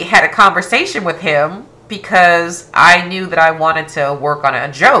 I had a conversation with him because I knew that I wanted to work on a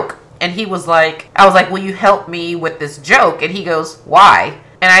joke. And he was like, I was like, will you help me with this joke? And he goes, why?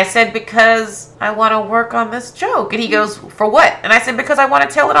 And I said, because I want to work on this joke. And he goes, for what? And I said, because I want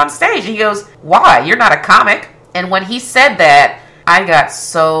to tell it on stage. And he goes, why? You're not a comic. And when he said that, I got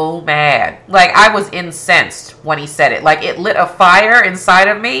so mad. Like, I was incensed when he said it. Like, it lit a fire inside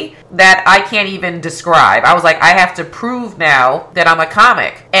of me that I can't even describe. I was like, I have to prove now that I'm a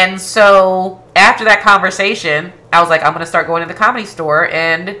comic. And so after that conversation, I was like, I'm going to start going to the Comedy Store,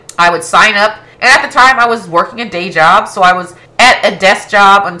 and I would sign up. And at the time, I was working a day job, so I was at a desk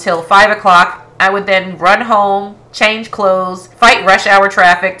job until 5 o'clock. I would then run home, change clothes, fight rush hour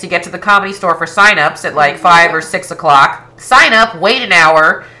traffic to get to the Comedy Store for sign-ups at like 5 or 6 o'clock. Sign up, wait an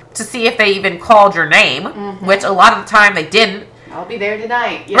hour to see if they even called your name, which a lot of the time they didn't. I'll be there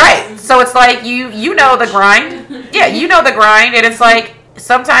tonight. Yes. Right. So it's like, you know the grind. Yeah, you know the grind, and it's like,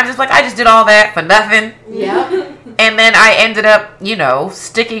 sometimes it's like, I just did all that for nothing. Yeah. And then I ended up,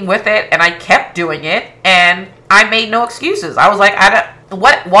 sticking with it, and I kept doing it, and I made no excuses. I was like,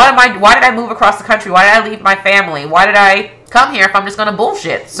 why did I move across the country? Why did I leave my family? Why did I come here if I'm just going to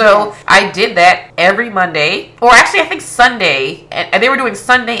bullshit? So I did that every Monday, or actually I think Sunday, and they were doing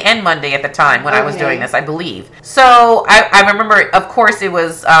Sunday and Monday at the time when I was doing this, I believe. So I remember, of course, it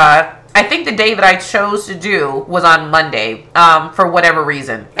was, I think the day that I chose to do was on Monday, for whatever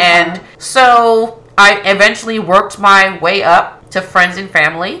reason. And so I eventually worked my way up to friends and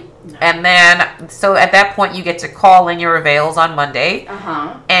family. And then, so at that point, you get to call in your avails on Monday.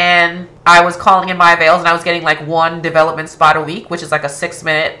 And I was calling in my avails, and I was getting like one development spot a week, which is like a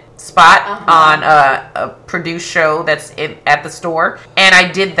 6-minute spot on a produced show that's at the store. And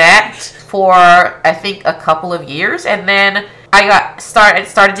I did that for, I think, a couple of years. And then I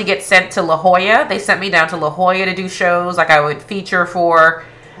started to get sent to La Jolla. They sent me down to La Jolla to do shows. Like, I would feature for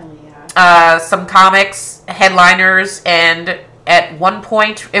some comics, headliners, and at one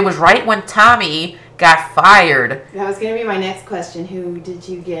point, it was right when Tommy got fired. That was going to be my next question. Who did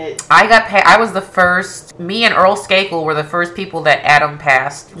you get? I got paid. I was the first. Me and Earl Skakel were the first people that Adam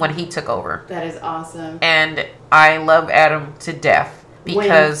passed when he took over. That is awesome. And I love Adam to death.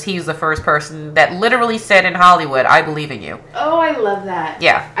 because he's the first person that literally said in Hollywood, "I believe in you." Oh, I love that.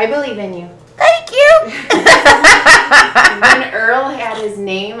 Yeah. I believe in you. Thank you. When Earl had his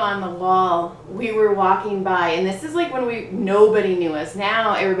name on the wall, we were walking by, and this is like when nobody knew us.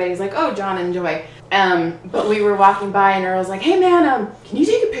 Now everybody's like, "Oh, John and Joy." But we were walking by, and Earl's like, "Hey man, can you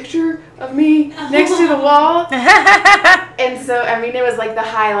take a picture of me next to the wall?" And so, I mean, it was like the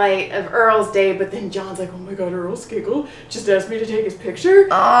highlight of Earl's day. But then John's like, "Oh my God, Earl Skiggle just asked me to take his picture."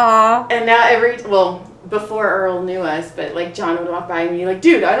 Aww. And now before Earl knew us, but like John would walk by and be like,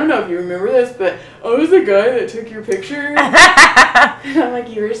 "Dude, I don't know if you remember this, but I was the guy that took your picture." And I'm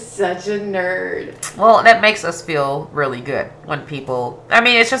like, "You're such a nerd." Well, that makes us feel really good when people. I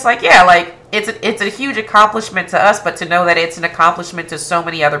mean, it's just like, yeah, like it's a huge accomplishment to us, but to know that it's an accomplishment to so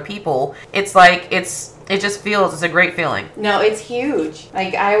many other people, it's like it just feels, it's a great feeling. No, it's huge.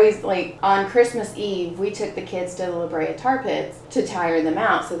 Like, I always, like, on Christmas Eve, we took the kids to the La Brea Tar Pits to tire them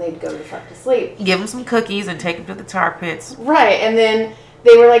out so they'd go the fuck to sleep. Give them some cookies and take them to the tar pits. Right, and then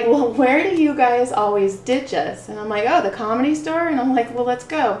they were like, "Well, where do you guys always ditch us?" And I'm like, "Oh, the Comedy Store?" And I'm like, "Well, let's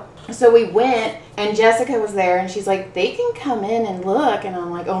go." So we went, and Jessica was there, and she's like, "They can come in and look." And I'm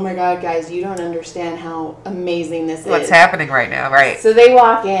like, "Oh my God, guys, you don't understand how amazing this is. What's happening right now, right? So they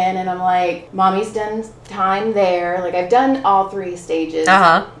walk in, and I'm like, "Mommy's done time there." Like, I've done all 3 stages.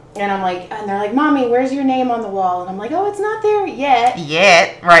 Uh-huh. And I'm like, and they're like, "Mommy, where's your name on the wall?" And I'm like, "Oh, it's not there yet."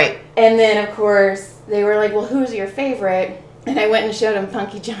 Yet, right. And then, of course, they were like, "Well, who's your favorite?" And I went and showed him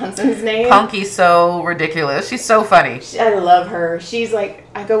Punky Johnson's name. Punky's so ridiculous. She's so funny. I love her. She's like,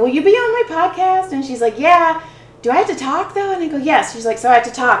 I go, "Will you be on my podcast?" And she's like, "Yeah." "Do I have to talk, though?" And I go, "Yes." She's like, "So I have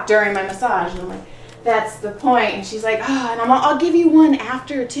to talk during my massage." And I'm like, "That's the point." And she's like, "Oh, and I'll give you one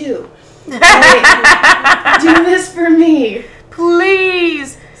after, too." Like, do this for me.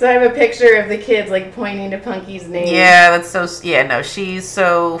 Please. So I have a picture of the kids, like, pointing to Punky's name. Yeah, that's so, yeah, no, she's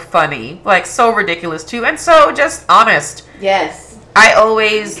so funny. Like, so ridiculous, too. And so just honest. Yes. I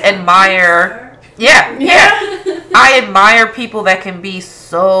always admire, yeah. I admire people that can be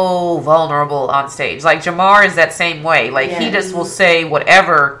so vulnerable on stage. Like, Jamar is that same way. Like, he just will say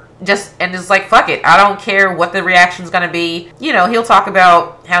whatever, and it's like, fuck it. I don't care what the reaction's going to be. You know, he'll talk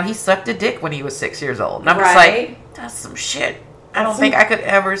about how he sucked a dick when he was 6 years old. And I'm just like, that's some shit I don't think I could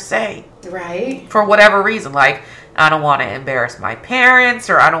ever say. Right. For whatever reason. Like, I don't want to embarrass my parents,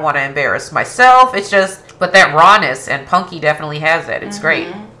 or I don't want to embarrass myself. It's just, but that rawness, and Punky definitely has that. It's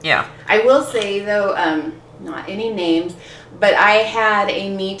great. Yeah. I will say, though, not any names, but I had a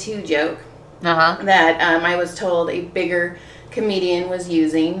Me Too joke that I was told a bigger comedian was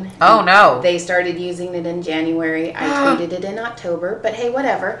using. Oh, no. They started using it in January. I tweeted it in October, but hey,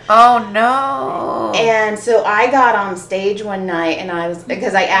 whatever. Oh, no. And so I got on stage one night, and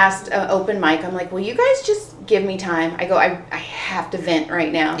because I asked open mic, I'm like, "Will you guys just give me time?" I go, I have to vent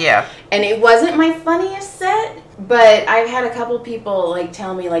right now. Yeah. And it wasn't my funniest set, but I've had a couple people like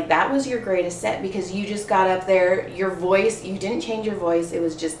tell me, like, that was your greatest set because you just got up there, your voice, you didn't change your voice. It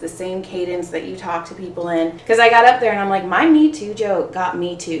was just the same cadence that you talk to people in. Because I got up there and I'm like, my Me Too joke got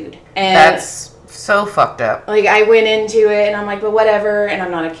Me Too'd. And that's so fucked up. Like, I went into it and I'm like, but whatever. And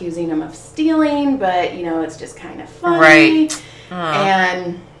I'm not accusing them of stealing, but, you know, it's just kind of funny. Right.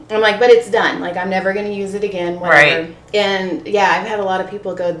 And I'm like, but it's done. Like, I'm never going to use it again. Whatever. Right. And yeah, I've had a lot of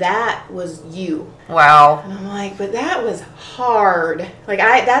people go, "That was you." Wow. And I'm like, but that was hard. Like,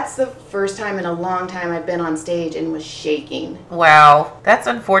 that's the first time in a long time I've been on stage and was shaking. Wow. That's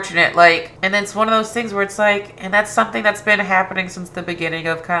unfortunate. Like, and it's one of those things where it's like, and that's something that's been happening since the beginning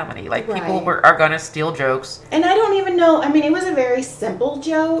of comedy. Like, people are going to steal jokes. And I don't even know, I mean, it was a very simple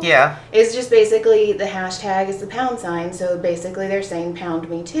joke. Yeah. It's just basically the hashtag is the £, so basically they're saying pound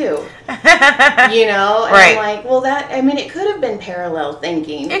me too. You know? And right. I'm like, well, it could have been parallel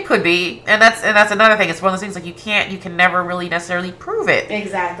thinking. It could be. And that's another thing. It's one of those things, like, you can never really necessarily prove it.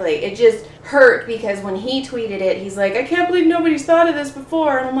 Exactly. It just hurt because when he tweeted it, he's like, "I can't believe nobody's thought of this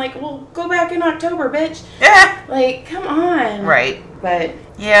before." And I'm like, well, go back in October, bitch. Yeah. Like, come on. Right. But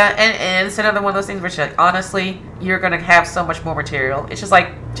yeah, and it's another one of those things where it's like, honestly, you're going to have so much more material. It's just like,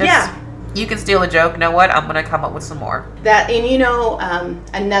 you can steal a joke. You know what? I'm going to come up with some more. And you know,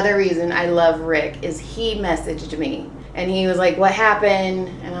 another reason I love Rick is he messaged me. And he was like, "What happened?"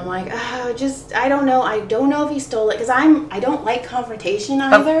 And I'm like, "Oh, I don't know. I don't know if he stole it." Because I don't like confrontation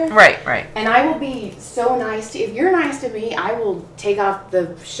either. Right. And I will be so nice to if you're nice to me, I will take off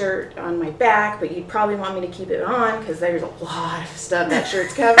the shirt on my back, but you'd probably want me to keep it on because there's a lot of stuff that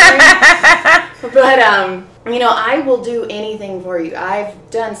shirt's covering. But, you know, I will do anything for you. I've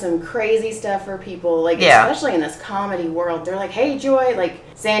done some crazy stuff for people, like, especially in this comedy world. They're like, "Hey, Joy," like,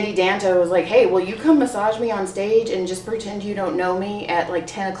 Sandy Danto was like, hey, will you come massage me on stage and just pretend you don't know me at like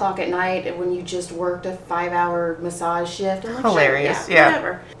 10 o'clock at night when you just worked a 5-hour massage shift? I'm like, hilarious. Sure, yeah,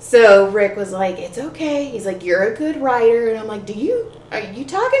 whatever. So Rick was like, it's okay. He's like, you're a good writer. And I'm like, are you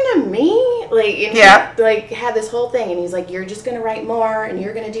talking to me? Like, and yeah. He, like, had this whole thing, and he's like, you're just going to write more and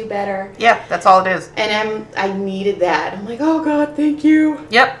you're going to do better. Yeah, that's all it is. And I needed that. I'm like, oh God, thank you.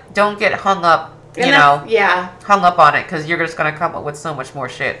 Yep. Don't get hung up. Hung up on it, because you're just going to come up with so much more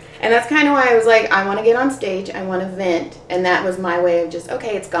shit. And that's kind of why I was like, I want to get on stage, I want to vent, and that was my way of just,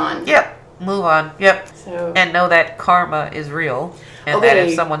 okay, it's gone. Yep, move on. Yep. So, and know that karma is real, and that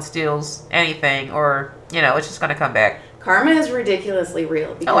if someone steals anything, or, it's just going to come back. Karma is ridiculously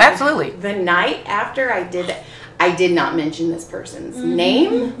real. Oh, absolutely. The night after I did that, I did not mention this person's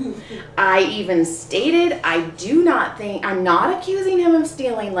name. I even stated, I'm not accusing him of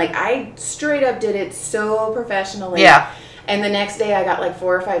stealing. Like, I straight up did it so professionally. Yeah. And the next day I got like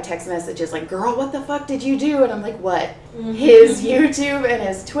 4 or 5 text messages like, girl, what the fuck did you do? And I'm like, what? His YouTube and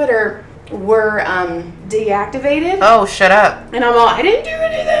his Twitter were deactivated. Oh, shut up. And I'm all, I didn't do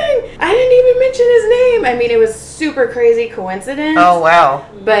anything. I didn't even mention his name. I mean, it was super crazy coincidence. Oh, wow.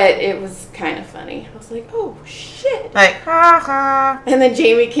 But it was kind of funny. I was like, oh, shit. Like, ha ha. And then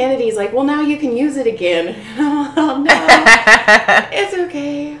Jamie Kennedy's like, well, now you can use it again. And I'm all, oh, no. It's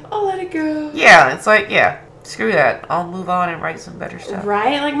okay. I'll let it go. Yeah, it's like, screw that. I'll move on and write some better stuff.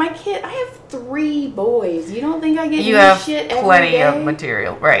 Right? Like my kid, I have 3 boys. You don't think I get you new have shit every plenty day? of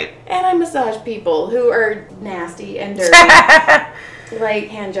material, right? And I massage people who are nasty and dirty. Like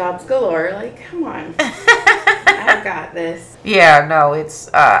hand jobs galore. Like, come on. I've got this. Yeah, no, it's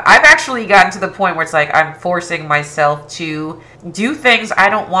I've actually gotten to the point where it's like I'm forcing myself to do things I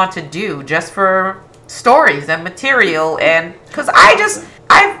don't want to do just for stories and material, and because I'm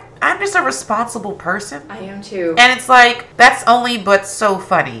just a responsible person. I am too. And it's like, that's only but so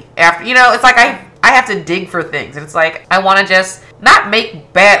funny. After, it's like I have to dig for things. And it's like, I want to just not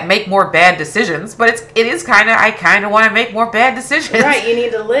make more bad decisions, but I kind of want to make more bad decisions. Right, you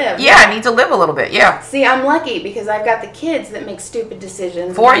need to live. Yeah, I need to live a little bit, yeah. See, I'm lucky because I've got the kids that make stupid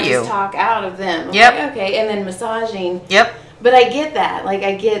decisions. For and I you. just talk out of them. I'm Yep. like, okay, and then massaging. Yep. But I get that. Like,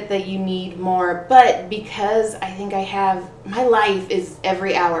 I get that you need more. But because I think my life is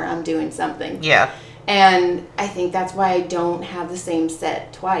every hour I'm doing something. Yeah. And I think that's why I don't have the same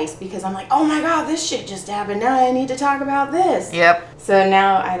set twice. Because I'm like, oh my God, this shit just happened. Now I need to talk about this. Yep. So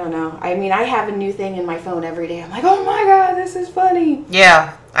now, I don't know. I mean, I have a new thing in my phone every day. I'm like, oh my God, this is funny.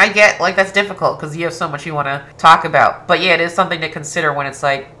 Yeah. I get, like, that's difficult because you have so much you want to talk about. But yeah, it is something to consider when it's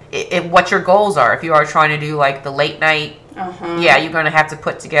like, what your goals are. If you are trying to do, like, the late night, yeah, you're going to have to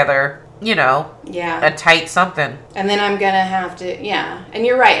put together, a tight something. And then I'm going to have to, And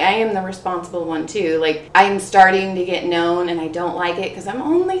you're right, I am the responsible one, too. Like, I'm starting to get known, and I don't like it because I'm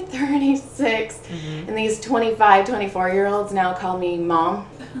only 36. Mm-hmm. And these 25, 24-year-olds now call me mom.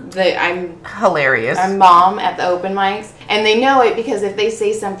 I'm hilarious. I'm mom at the open mics. And they know it because if they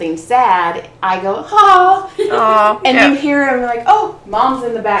say something sad, I go, oh. And you hear them like, oh, mom's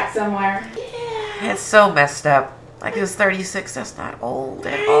in the back somewhere. Yeah. It's so messed up. Like, it's 36. That's not old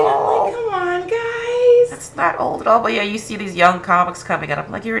at all. I'm like, come on, guys. That's not old at all. But yeah, you see these young comics coming up.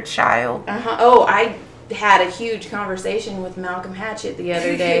 I'm like, you're a child. Oh, I had a huge conversation with Malcolm Hatchett the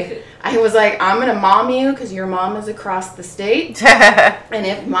other day. I was like, I'm going to mom you because your mom is across the state. And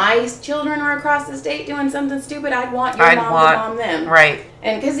if my children were across the state doing something stupid, I'd want your mom to mom them. Right.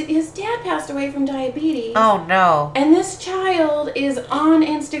 And because his dad passed away from diabetes. Oh, no. And this child is on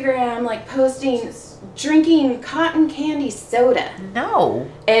Instagram, like, drinking cotton candy soda. No.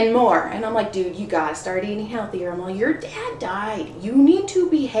 And more. And I'm like, dude, you gotta start eating healthier. I'm like, your dad died. You need to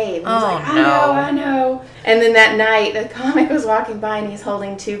behave. And he's like, I know. And then that night, the comic was walking by and he's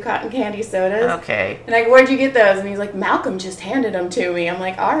holding 2 cotton candy sodas. Okay. And I go, where'd you get those? And he's like, Malcolm just handed them to me. I'm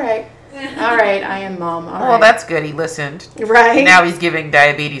like, all right. All right, I am mom. All well, that's good. He listened. Right. Now he's giving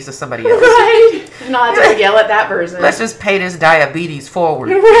diabetes to somebody else. Right. Not to yell at that person. Let's just pay this diabetes forward.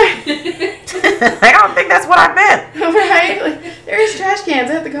 Right. I don't think that's what I meant. Right. Like, there's trash cans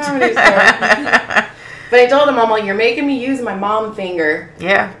at the comedy store. But I told him, I'm like, you're making me use my mom finger.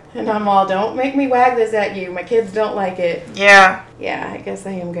 Yeah. And I'm all, don't make me wag this at you. My kids don't like it. Yeah. Yeah, I guess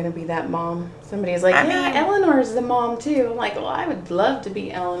I am going to be that mom. Somebody's like, Eleanor's the mom too. I'm like, well, I would love to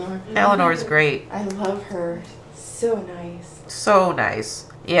be Eleanor. Eleanor's great. I love her. So nice. So nice.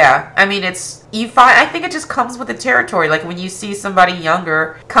 Yeah, I mean, I think it just comes with the territory. Like when you see somebody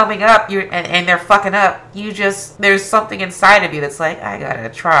younger coming up, and they're fucking up, there's something inside of you that's like, I gotta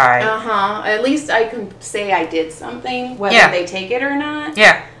try. At least I can say I did something, whether they take it or not.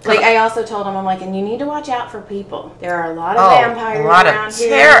 Yeah. Like I also told them, I'm like, and you need to watch out for people. There are a lot of vampires around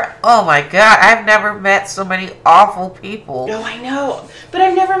here. Oh my god, I've never met so many awful people. Oh, I know, but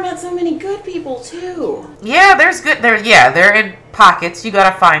I've never met so many good people too. Yeah, they're in pockets. You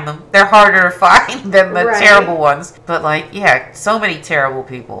gotta find them. They're harder to find than the terrible ones. But so many terrible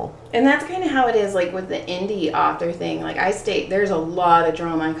people. And that's kind of how it is, like with the indie author thing. Like there's a lot of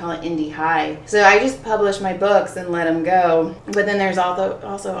drama. I call it indie high. So I just publish my books and let them go. But then there's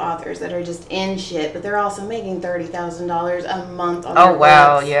also authors that are just in shit, but they're also making $30,000 a month on their books. Oh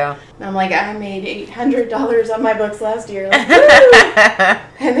wow, yeah. And I'm like, I made $800 on my books last year. Like, woo!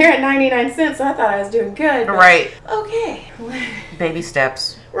 And they're at 99 cents, so I thought I was doing good. Right. Okay. Baby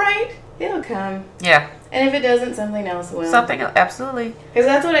steps. Right. It'll come. Yeah. And if it doesn't, something else will. Absolutely. Because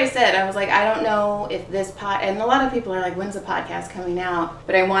that's what I said. I was like, I don't know if this and a lot of people are like, when's the podcast coming out?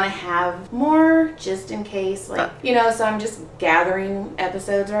 But I want to have more just in case, so I'm just gathering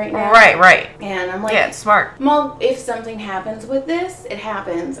episodes right now. Right. And I'm like, yeah, it's smart. Well, if something happens with this, it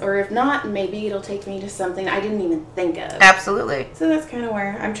happens. Or if not, maybe it'll take me to something I didn't even think of. Absolutely. So that's kind of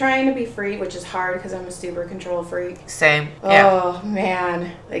where I'm trying to be free, which is hard because I'm a super control freak. Same. Oh,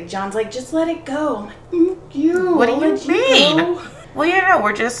 man. Like, John's like, just let it go. I'm like, what do you mean? Well,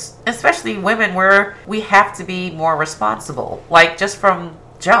 we're just, especially women, we have to be more responsible. Like, just from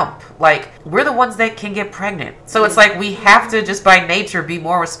jump. Like, we're the ones that can get pregnant. So it's like we have to just by nature be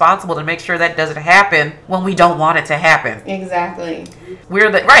more responsible to make sure that doesn't happen when we don't want it to happen. Exactly.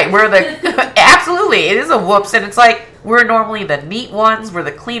 We're the absolutely. It is a whoops. And it's like, we're normally the neat ones. We're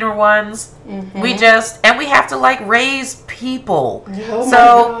the cleaner ones. Mm-hmm. We have to raise people.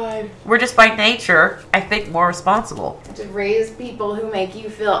 Oh my God. We're just by nature, I think, more responsible. To raise people who make you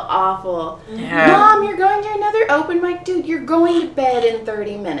feel awful. Yeah. Mom, you're going to another open mic. Dude, you're going to bed in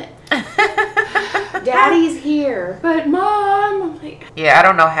 30 minutes. Daddy's here. But Mom, I'm like... Yeah, I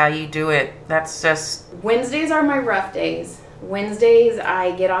don't know how you do it. That's just... Wednesdays are my rough days. Wednesdays,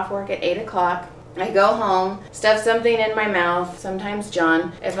 I get off work at 8 o'clock. I go home, stuff something in my mouth, sometimes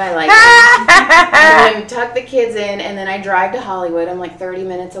John, if I like it, and then tuck the kids in, and then I drive to Hollywood. I'm like 30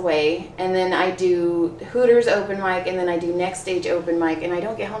 minutes away, and then I do Hooters open mic, and then I do Next Stage open mic, and I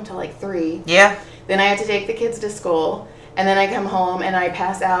don't get home till 3. Yeah. Then I have to take the kids to school, and then I come home, and I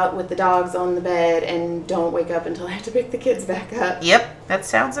pass out with the dogs on the bed, and don't wake up until I have to pick the kids back up. Yep, that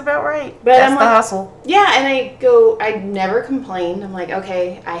sounds about right. But that's the hustle. Yeah, and I never complained. I'm like,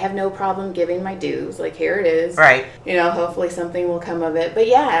 okay, I have no problem giving my dues. Like, here it is. Right. Hopefully something will come of it. But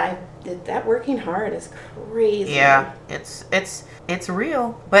yeah, that working hard is crazy. Yeah, it's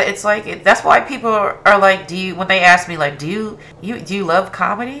real. But it's like, that's why people are like, when they ask me, like, do you love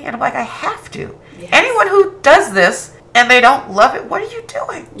comedy? And I'm like, I have to. Yes. Anyone who does this and they don't love it, what are you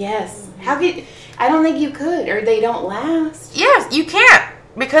doing? Yes. I don't think you could, or they don't last. Yes, you can't,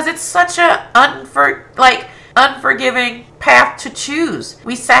 because it's such a unforgiving path to choose.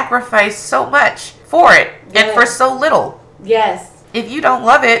 We sacrifice so much for it, and for so little. Yes. If you don't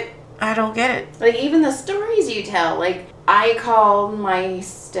love it, I don't get it. Like, even the stories you tell, like, I call my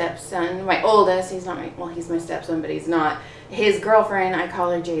stepson, my oldest, he's my stepson, but he's not. His girlfriend, I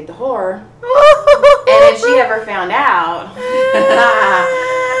call her Jade the Whore. And if she ever found out, but,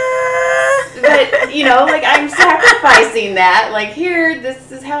 I'm sacrificing that. Like, here,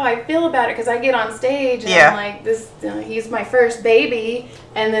 this is how I feel about it, because I get on stage, and I'm like, he's my first baby,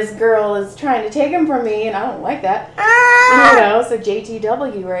 and this girl is trying to take him from me, and I don't like that. So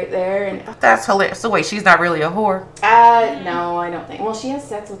JTW right there. And that's hilarious. So wait, she's not really a whore? No, I don't think. Well, she has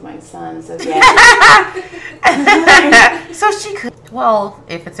sex with my son, so yeah. So she could. Well,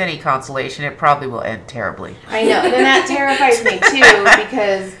 if it's any consolation, it probably will end terribly. I know, and then that terrifies me too,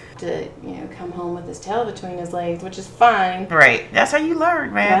 because to come home with his tail between his legs, which is fine. Right. That's how you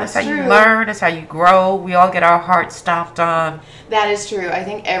learn, man. That's how true. You learn. That's how you grow. We all get our hearts stomped on. That is true. I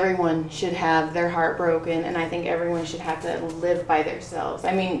think everyone should have their heart broken, and I think everyone should have to live by themselves.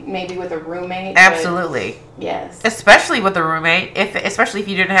 I mean, maybe with a roommate. Absolutely. Yes. Especially with a roommate, especially if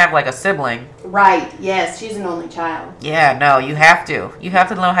you didn't have like a sibling. Right. Yes. She's an only child. Yeah. No, you have to. You have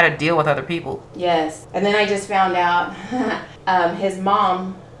to know how to deal with other people. Yes. And then I just found out his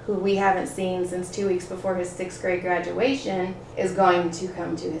mom, who we haven't seen since 2 weeks before his 6th grade graduation, is going to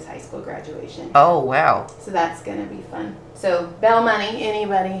come to his high school graduation. Oh, wow. So that's going to be fun. So, Bell money,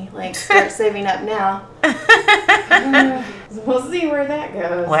 anybody, start saving up now. We'll see where that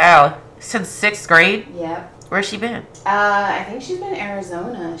goes. Wow. Since 6th grade? Yep. Where's she been? I think she's been in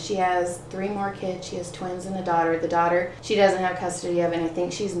Arizona. She has 3 more kids. She has twins and a daughter. The daughter, she doesn't have custody of, and I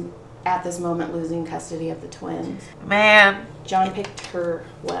think she's at this moment losing custody of the twins. Man. John picked her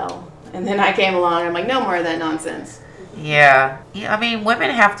well. And then I came along, I'm like, no more of that nonsense. Yeah. I mean, women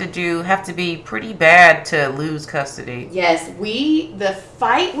have to be pretty bad to lose custody. Yes, the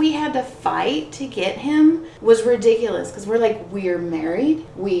fight we had to fight to get him was ridiculous because we're married,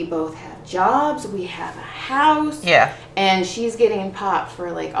 we both have jobs, we have a house. Yeah. And she's getting popped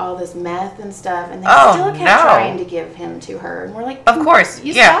for like all this meth and stuff, and they still kept trying to give him to her, and we're like, of course,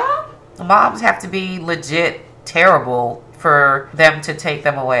 you stop? Moms have to be legit terrible for them to take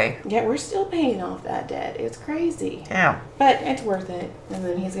them away. Yeah, we're still paying off that debt. It's crazy. Damn. But it's worth it. And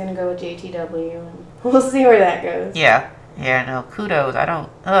then he's gonna go with JTW, and we'll see where that goes. Yeah. Yeah, no, kudos. I don't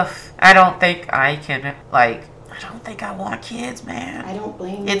think I can, like, I don't think I want kids, man. I don't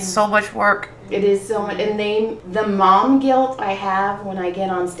blame you. It's so much work. It is so much. And the mom guilt I have when I get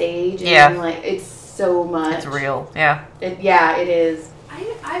on stage, and like, it's so much. It's real. Yeah. It is.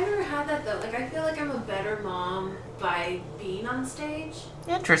 I've never had that though. Like, I feel like I'm a better mom by being on stage.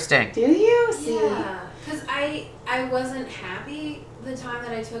 Interesting. Do you? See? Yeah. Because I wasn't happy the time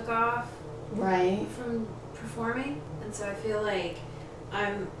that I took off from performing. And so I feel like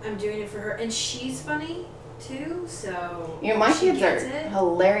I'm doing it for her. And she's funny too, so my kids are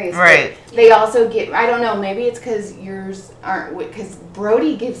hilarious. Right. They also get, I don't know, maybe it's because yours aren't, because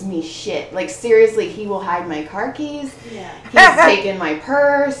Brody gives me shit. Like, seriously, he will hide my car keys. Yeah. He's taking my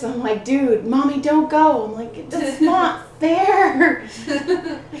purse. I'm like, dude, mommy, don't go. I'm like, it's not fair.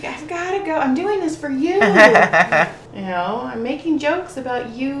 Like, I've got to go. I'm doing this for you. I'm making jokes about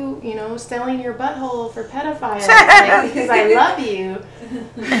you, selling your butthole for pedophiles because I love you.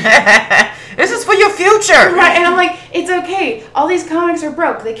 This is for your future. Right, and I'm like, it's okay. All these comics are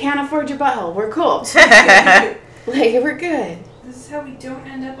broke. They can't afford your butthole. We're cool. Like, we're good. This is how we don't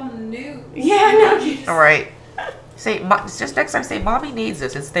end up on the news. Yeah, no. All right. Just next time, say, Mommy needs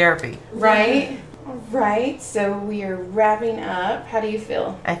this. It's therapy. Right. Right. So we are wrapping up. How do you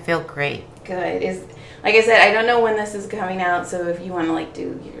feel? I feel great. Good. Like I said, I don't know when this is coming out, so if you want to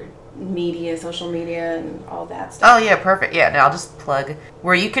do your social media and all that stuff. Oh yeah, perfect. Yeah, now I'll just plug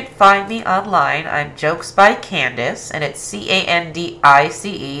where you can find me online. I'm Jokes by Candice, and it's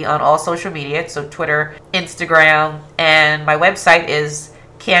CANDICE on all social media, so Twitter, Instagram, and my website is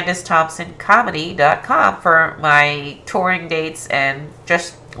CandiceThompsonComedy.com for my touring dates and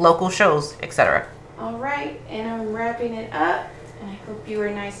just local shows, etc. All right, and I'm wrapping it up. I hope you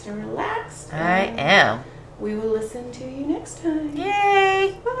are nice and relaxed. I am. We will listen to you next time.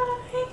 Yay! Bye.